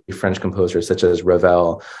 especially French composers such as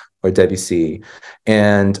Ravel or Debussy.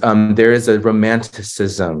 And there is a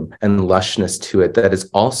romanticism and lushness to it that is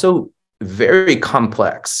also very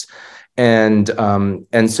complex. And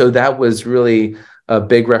so that was really a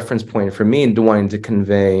big reference point for me to wanting to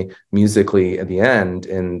convey musically at the end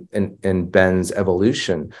in Ben's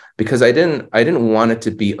evolution, because I didn't want it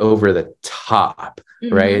to be over the top,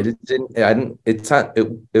 right?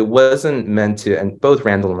 It wasn't meant to, and both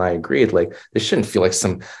Randall and I agreed, like, this shouldn't feel like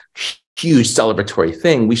some huge celebratory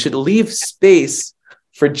thing. We should leave space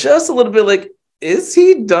for just a little bit, like, is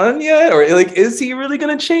he done yet? Or like, is he really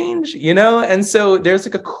going to change? And so there's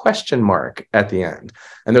like a question mark at the end,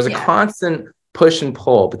 and there's a constant push and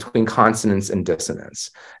pull between consonance and dissonance.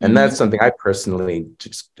 And that's something I personally,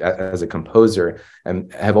 just as a composer,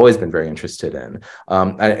 have always been very interested in.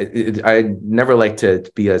 I never like to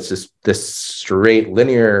be as just this straight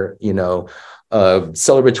linear,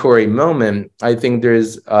 celebratory moment. I think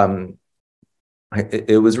there's,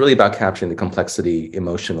 it was really about capturing the complexity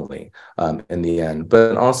emotionally in the end,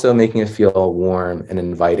 but also making it feel warm and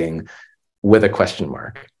inviting with a question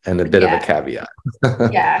mark and a bit of a caveat.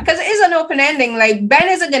 Yeah, because it is an open ending. Like, Ben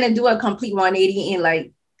isn't going to do a complete 180 in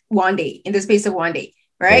like one day, in the space of one day,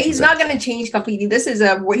 right? He's not going to change completely.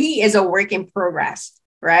 He is a work in progress.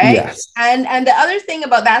 Right. Yes. And the other thing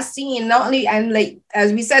about that scene, not only, and like,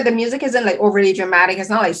 as we said, the music isn't like overly dramatic.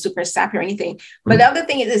 It's not like super sappy or anything. But the other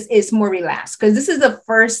thing is it's more relaxed, because this is the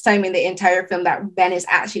first time in the entire film that Ben is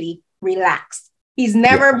actually relaxed. He's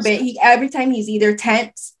never been, every time he's either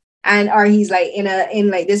tense or he's like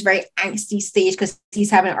in like this very angsty stage because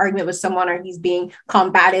he's having an argument with someone, or he's being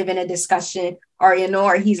combative in a discussion, or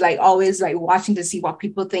or he's like always like watching to see what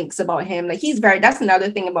people thinks about him. Like, that's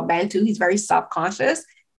another thing about Ben too. He's very self-conscious.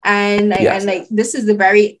 And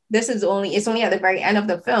it's only at the very end of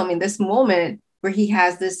the film, in this moment where he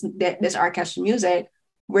has this orchestral music,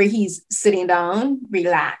 where he's sitting down,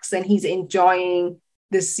 relaxed, and he's enjoying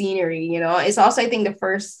the scenery. It's also, I think, the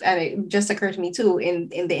first, and it just occurred to me too, in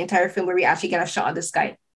the entire film, where we actually get a shot of the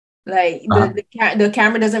sky. Like, the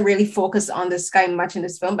camera doesn't really focus on the sky much in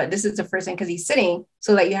this film, but this is the first time, because he's sitting,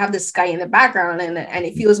 so like you have the sky in the background, and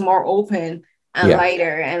it feels more open and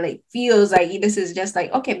lighter, and like feels like this is just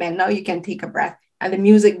like, okay, Ben, now you can take a breath. And the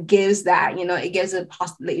music gives that, it gives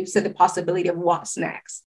the possibility of what's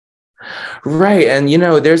next. Right. And,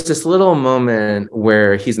 there's this little moment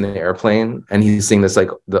where he's in the airplane and he's seeing this, like,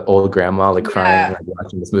 the old grandma, like, crying, like,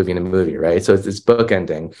 watching this movie in a movie, right? So it's book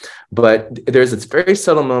ending. But there's this very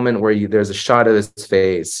subtle moment where there's a shot of his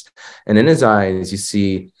face, and in his eyes, you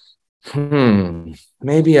see,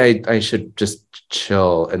 maybe I should just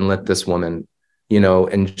chill and let this woman,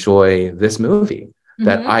 enjoy this movie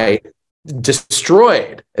that I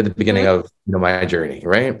destroyed at the beginning of my journey,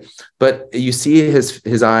 right? But you see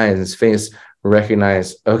his eyes, his face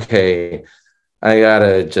recognize, okay,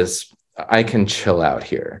 I can chill out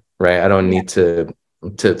here, right? I don't need to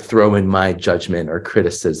throw in my judgment or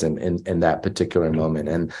criticism in that particular moment.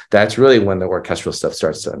 And that's really when the orchestral stuff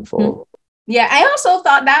starts to unfold. Yeah, I also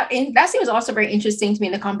thought that scene was also very interesting to me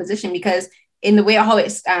in the composition, because in the way how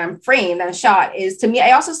it's framed and shot is, to me,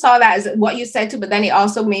 I also saw that as what you said too, but then it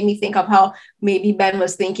also made me think of how maybe Ben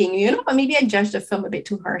was thinking, maybe I judged the film a bit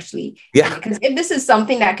too harshly. Yeah, Because if this is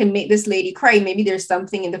something that can make this lady cry, maybe there's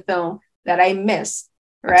something in the film that I missed,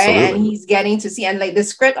 right? And absolutely. he's getting to see, and like the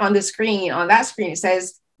script on the screen, on that screen, it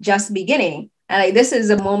says just beginning. And like this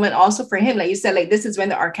is a moment also for him, like you said, like this is when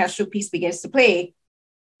the orchestral piece begins to play.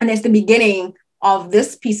 And it's the beginning of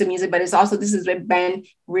this piece of music, but it's also, this is when Ben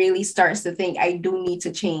really starts to think, I do need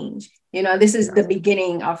to change. This is the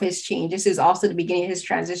beginning of his change. This is also the beginning of his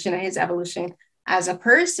transition and his evolution as a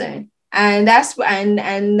person. And that's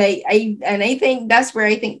I think that's where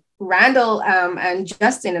I think Randall and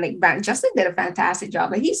Justin, and like Justin did a fantastic job.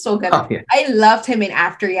 Like he's so good. Oh, yeah. I loved him in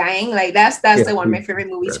After Yang. Like that's like one of my favorite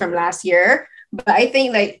movies from last year. But I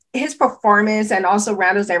think like his performance and also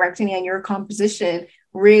Randall's directing and your composition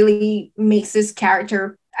really makes this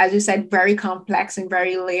character, as you said, very complex and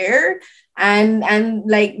very layered. And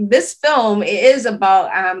like this film, it is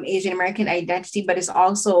about Asian American identity, but it's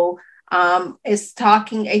also is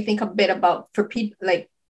talking, I think, a bit about for people like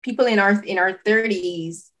people in our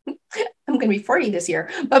 30s. I'm gonna be 40 this year,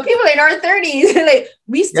 but people in our 30s, like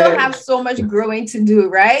we still have so much growing to do,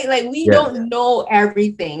 right? Like we don't know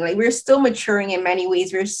everything. Like we're still maturing in many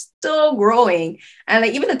ways. We're still growing. And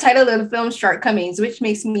like even the title of the film, Shortcomings, which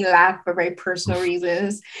makes me laugh for very personal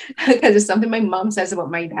reasons, because it's something my mom says about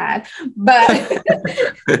my dad. But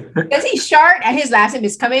because he's short and his last name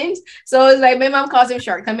is Cummings. So it's like my mom calls him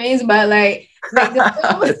Shortcomings, but like the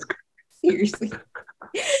film, seriously.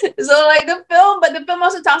 So like the film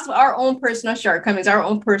also talks about our own personal shortcomings, our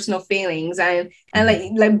own personal failings, and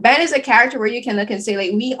like Ben is a character where you can look and say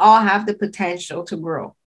like we all have the potential to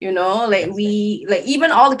grow. We like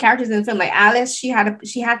even all the characters in the film, like Alice, she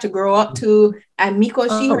had to grow up to, and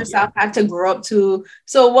Miko, she herself had to grow up to.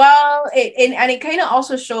 So while it kind of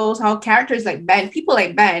also shows how characters like Ben, people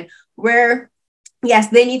like Ben, where yes,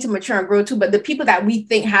 they need to mature and grow too, but the people that we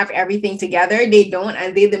think have everything together, they don't,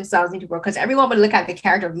 and they themselves need to grow. Because everyone would look at the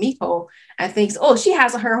character of Miko and thinks, oh, she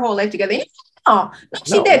has her whole life together. No,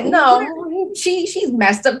 she didn't. No, she's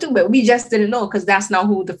messed up too, but we just didn't know because that's not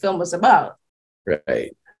who the film was about.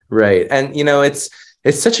 Right. And it's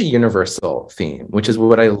such a universal theme, which is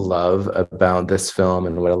what I love about this film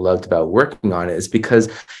and what I loved about working on it, is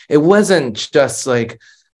because it wasn't just like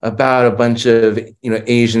about a bunch of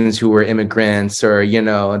Asians who were immigrants, or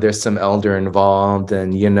there's some elder involved,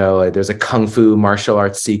 and there's a kung fu martial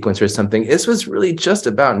arts sequence or something. This was really just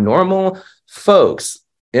about normal folks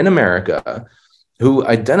in America who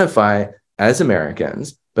identify as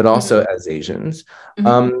Americans but also as Asians,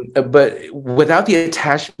 but without the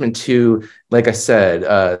attachment to, like I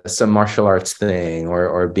said, some martial arts thing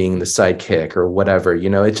or being the sidekick or whatever.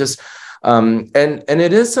 It just and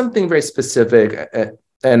it is something very specific.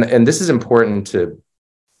 And this is important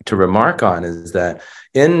to remark on, is that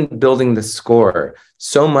in building the score,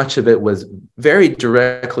 so much of it was very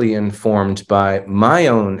directly informed by my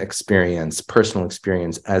own experience, personal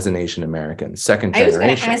experience as an Asian American, second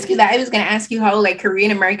generation. I was going to ask you how like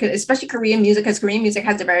Korean American, especially Korean music, because Korean music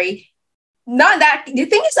has a very, not that, the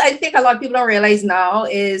thing is, I think a lot of people don't realize now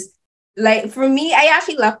is like, for me, I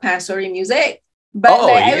actually love pansori music. But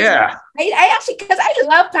I actually, because I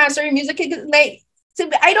love pansori music, like,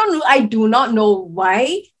 I do not know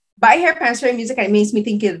why, but I hear pansori music and it makes me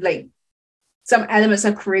think of like some elements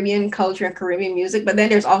of Caribbean culture and Caribbean music. But then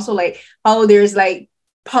there's also like how there's like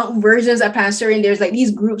punk versions of pansori, and there's like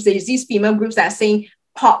these female groups that sing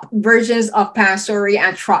pop versions of pansori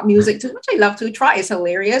and trot music too, which I love too. Trot is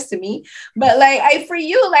hilarious to me. But like for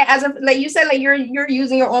you, like like you said, like you're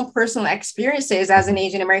using your own personal experiences as an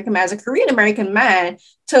Asian American man, as a Korean American man,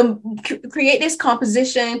 to create this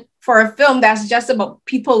composition for a film that's just about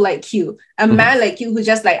people like you, a man like you who's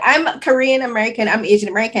just like, I'm Korean American, I'm Asian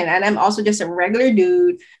American, and I'm also just a regular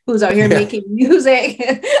dude who's out here making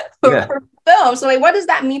music for film. So like, what does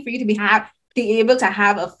that mean for you to be able to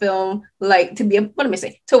have a film, like to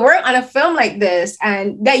work on a film like this,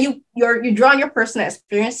 and that you draw on your personal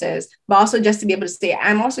experiences, but also just to be able to say,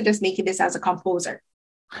 I'm also just making this as a composer.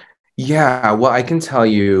 Yeah, well, I can tell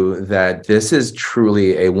you that this is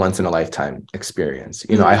truly a once in a lifetime experience.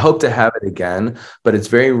 I hope to have it again, but it's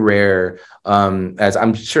very rare. As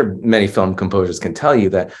I'm sure many film composers can tell you,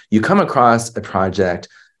 that you come across a project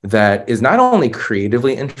that is not only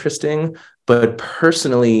creatively interesting, but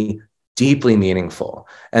personally deeply meaningful.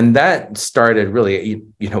 And that started really,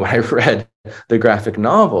 when I read the graphic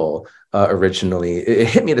novel, originally, it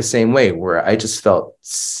hit me the same way, where I just felt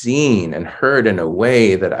seen and heard in a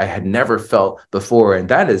way that I had never felt before. And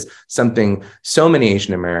that is something so many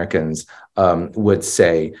Asian Americans would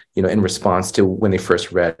say, in response to when they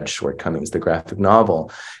first read Shortcomings, the graphic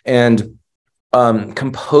novel. And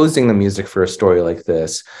composing the music for a story like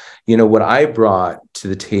this, what I brought to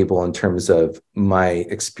the table in terms of my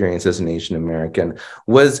experience as an Asian American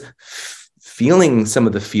was feeling some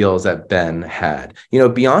of the feels that Ben had,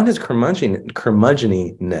 beyond his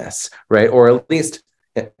curmudgeoniness, right? Or at least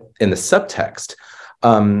in the subtext,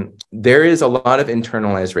 there is a lot of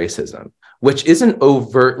internalized racism, which isn't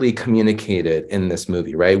overtly communicated in this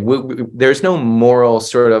movie, right? There's no moral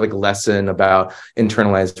sort of like lesson about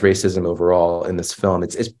internalized racism overall in this film.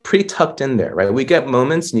 It's pretty tucked in there, right? We get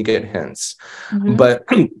moments and you get hints, but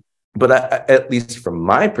at least from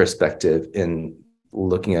my perspective in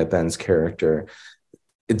looking at Ben's character,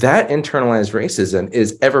 that internalized racism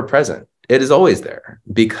is ever present. It is always there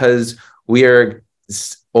because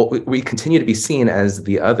we continue to be seen as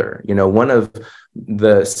the other. One of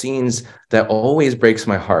the scenes that always breaks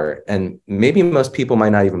my heart, and maybe most people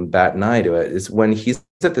might not even bat an eye to it, is when he's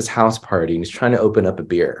at this house party and he's trying to open up a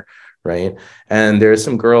beer, right? And there's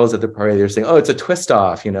some girls at the party, they're saying, oh, it's a twist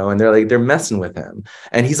off, and they're messing with him.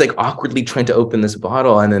 And he's like awkwardly trying to open this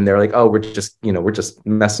bottle. And then they're like, oh, we're just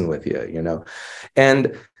messing with you.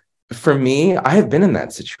 And for me, I have been in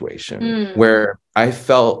that situation where I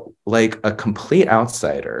felt like a complete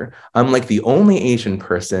outsider. I'm like the only Asian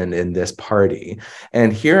person in this party.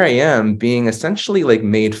 And here I am being essentially like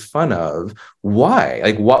made fun of. Why?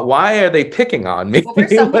 Like, why are they picking on me? Over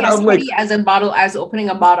something as pretty as opening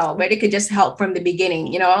a bottle, where they could just help from the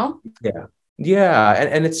beginning, Yeah. Yeah.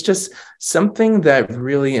 And it's just something that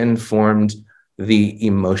really informed the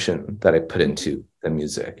emotion that I put into the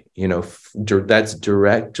music, that's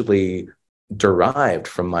directly derived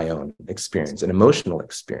from my own experience, an emotional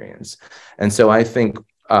experience. And so I think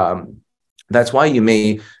that's why you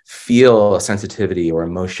may feel a sensitivity or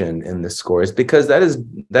emotion in the scores, because that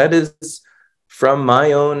is from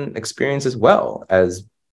my own experience as well, as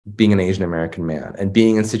being an Asian American man and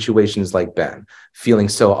being in situations like Ben, feeling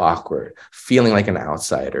so awkward, feeling like an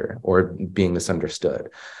outsider or being misunderstood.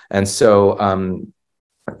 And so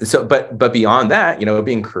but beyond that,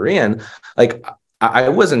 being Korean, like I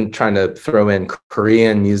wasn't trying to throw in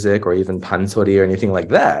Korean music or even pansori or anything like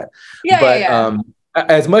that.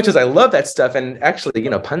 As much as I love that stuff, and actually,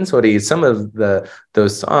 pansori, some of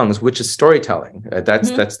those songs, which is storytelling,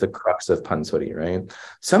 that's the crux of pansori, right?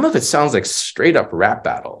 Some of it sounds like straight up rap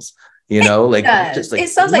battles. Just like it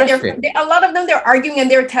sounds like a lot of them, they're arguing and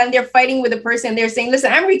they're fighting with a person. They're saying,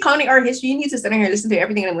 listen, I'm recounting our history. You need to sit here and listen to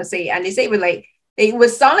everything I'm going to say. And they say it would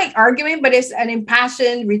sound like argument, but it's an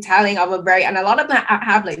impassioned retelling of and a lot of them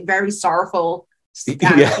have like very sorrowful scenes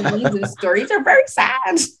and stories. They're very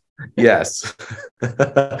sad. Yes.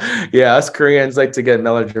 Yeah, us Koreans like to get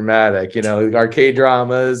melodramatic, our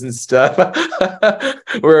K-dramas and stuff.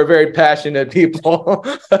 We're a very passionate people.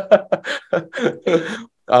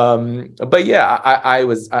 But yeah,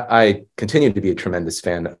 I continue to be a tremendous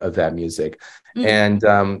fan of that music. And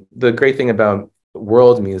the great thing about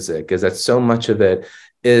world music is that so much of it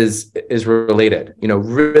is related.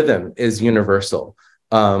 Rhythm is universal.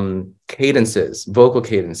 Cadences, vocal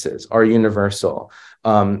cadences are universal.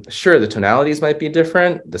 Sure, the tonalities might be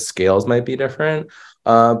different, the scales might be different,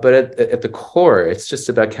 but at the core, it's just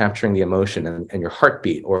about capturing the emotion and your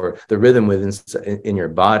heartbeat or the rhythm in your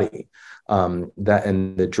body, that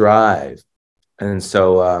and the drive. And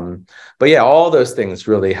so, but yeah, all those things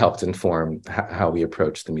really helped inform how we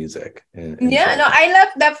approach the music. I love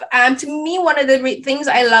that. To me, one of the things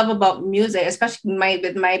I love about music, especially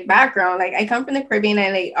with my background, like I come from the Caribbean,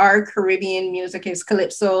 and like our Caribbean music is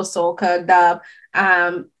calypso, soca, dub,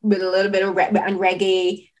 with a little bit of rap and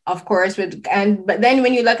reggae, of course. But then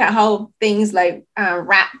when you look at how things like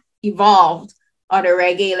rap evolved, or the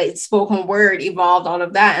reggae, like spoken word evolved, all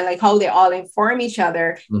of that, and like how they all inform each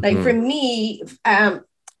other. Like for me, I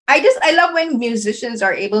love when musicians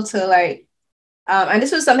are able to like, and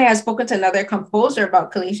this was something I spoken to another composer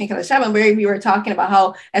about, Kalish and Kalashab, where we were talking about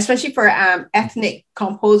how, especially for ethnic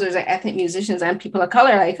composers and ethnic musicians and people of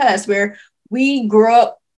color like us, where we grew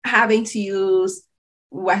up having to use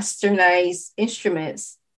westernized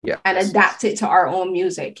instruments. Yeah, and adapt it to our own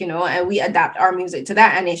music, and we adapt our music to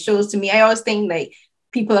that. And it shows to me, I always think like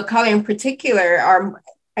people of color in particular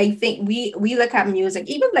I think we look at music,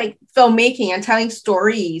 even like filmmaking and telling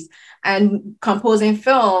stories and composing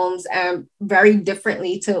films very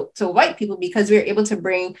differently to white people, because we're able to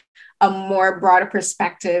bring a more broader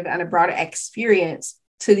perspective and a broader experience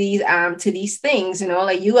to these things, you know,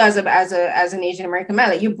 like you as an Asian American man,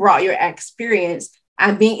 like you brought your experience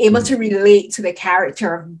and being able to relate to the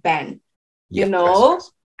character of Ben, you know,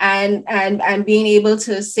 and being able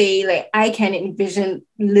to say, like, I can envision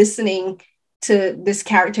listening to this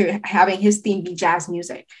character having his theme be jazz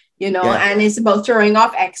music, you know, and it's about throwing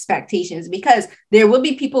off expectations, because there will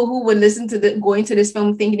be people who would listen to going to this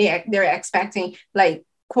film thinking they're expecting like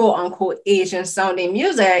quote unquote Asian sounding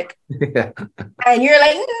music. And you're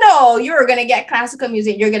like, no, you're going to get classical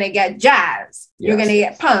music. You're going to get jazz. You're going to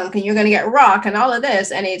get punk, and you're going to get rock and all of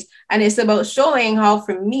this. And it's about showing how,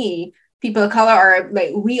 for me, people of color are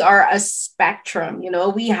like, we are a spectrum, you know,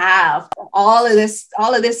 we have all of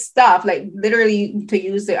this stuff, like literally, to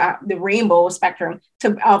use the rainbow spectrum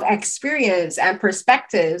of experience and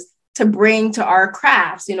perspectives to bring to our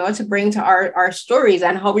crafts, you know, to bring to our stories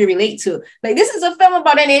and how we relate to. Like, this is a film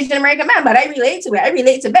about an Asian American man, but I relate to it. I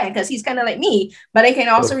relate to Ben because he's kind of like me, but I can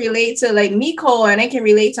also relate to like Miko, and I can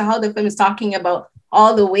relate to how the film is talking about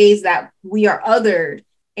all the ways that we are othered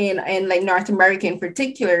in like North America in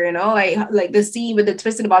particular, you know, like the scene with the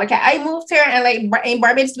twisted bottle cap. I moved here, and like in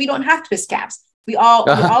Barbados, we don't have twist caps. We all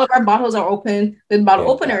of our bottles are open with bottle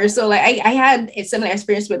openers. So like I had a similar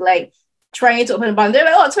experience with like trying to open a bottle. They're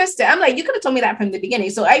like, oh, twist it. I'm like, you could have told me that from the beginning.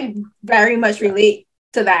 So I very much relate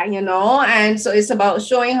to that, you know. And so it's about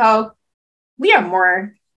showing how we are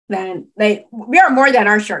more than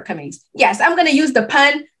our shortcomings. Yes, I'm gonna use the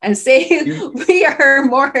pun and say we are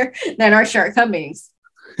more than our shortcomings.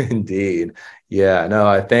 Indeed. Yeah, no,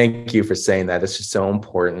 I thank you for saying that. It's just so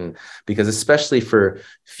important, because especially for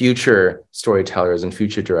future storytellers and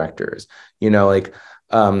future directors, you know, like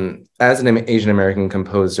as an Asian American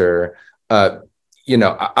composer, you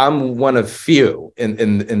know, I'm one of few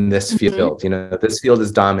in this field. You know, this field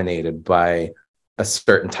is dominated by a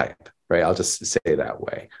certain type, right? I'll just say that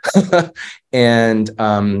way. And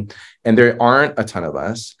there aren't a ton of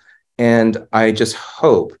us. And I just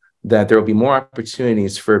hope that there will be more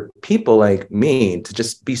opportunities for people like me to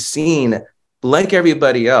just be seen like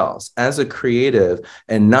everybody else as a creative,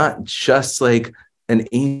 and not just like an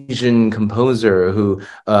Asian composer who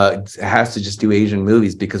has to just do Asian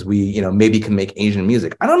movies because we, you know, maybe can make Asian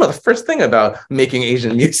music. I don't know the first thing about making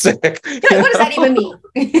Asian music. What does that even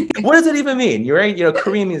mean? What does it even mean? You're right. You know,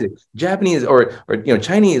 Korean music, Japanese, or you know,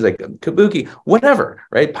 Chinese, like kabuki, whatever,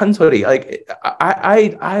 right? Pantori. Like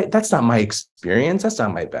I that's not my experience. That's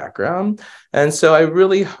not my background. And so I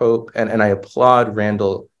really hope, and I applaud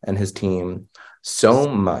Randall and his team so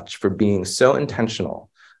much for being so intentional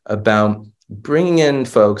about bringing in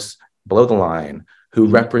folks below the line who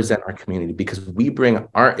represent our community, because we bring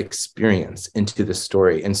our experience into the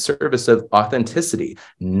story in service of authenticity,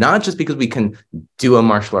 not just because we can do a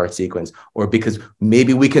martial arts sequence or because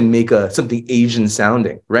maybe we can make something Asian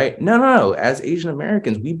sounding, right? No. As Asian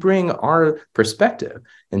Americans, we bring our perspective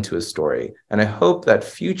into a story. And I hope that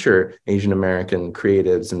future Asian American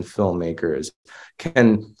creatives and filmmakers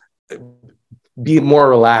can be more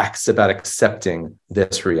relaxed about accepting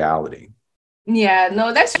this reality. Yeah,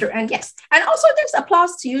 no, that's true. And yes, and also there's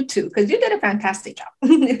applause to you too, because you did a fantastic job.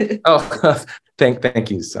 Oh,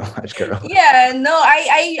 thank you so much, Carol. Yeah, no,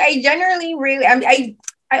 I generally really, I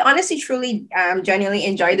honestly, truly, genuinely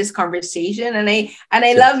enjoyed this conversation, and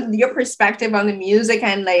I love your perspective on the music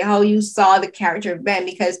and like how you saw the character of Ben,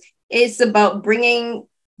 because it's about bringing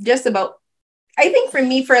I think for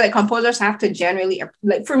me, for like composers have to generally,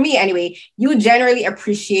 like for me anyway, you generally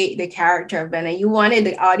appreciate the character of Ben, and you wanted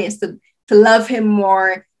the audience to love him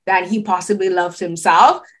more than he possibly loved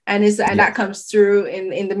himself. And that comes through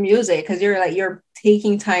in the music, because you're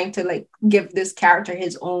taking time to like give this character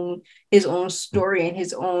his own story and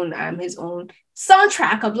his own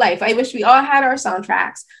soundtrack of life. I wish we all had our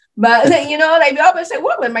soundtracks, but like, you know, like we always say,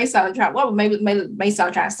 what would my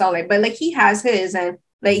soundtrack sound like? But like he has his, and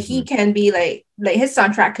like he can be like his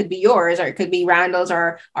soundtrack could be yours, or it could be Randall's,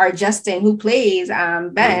 or Justin who plays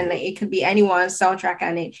Ben. Like it could be anyone's soundtrack,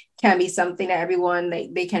 and it can be something that everyone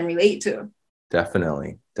like they can relate to.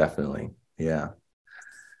 Definitely, yeah.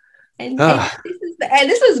 And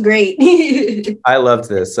this was great. I loved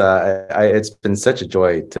this. It's been such a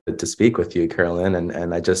joy to speak with you, Carolyn,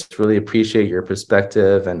 and I just really appreciate your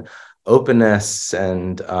perspective and openness,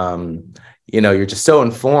 and you know, you're just so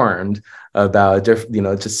informed about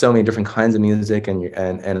just so many different kinds of music,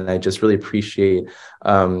 and I just really appreciate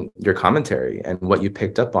your commentary and what you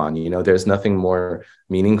picked up on. You know, there's nothing more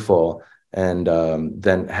meaningful and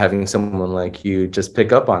than having someone like you just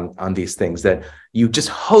pick up on these things that you just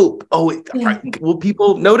hope, will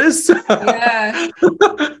people notice? Yeah.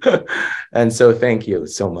 And so thank you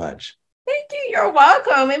so much. Thank you. You're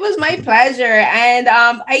welcome. It was my pleasure. And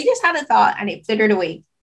I just had a thought and it flickered away.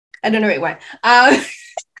 I don't know the right one.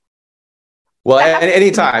 Well,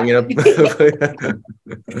 anytime, you know. Again,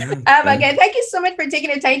 thank you so much for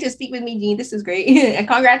taking the time to speak with me, Jean. This is great. And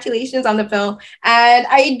congratulations on the film. And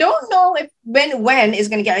I don't know if when is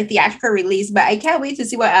going to get a theatrical release, but I can't wait to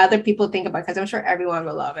see what other people think about it, because I'm sure everyone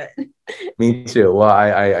will love it. Me too. Well,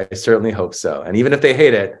 I certainly hope so. And even if they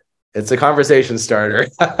hate it, it's a conversation starter.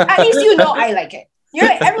 At least you know I like it. You're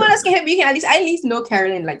like, everyone else can hit me. You can at least know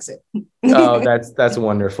Carolyn likes it. Oh, that's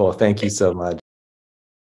wonderful. Thank you so much.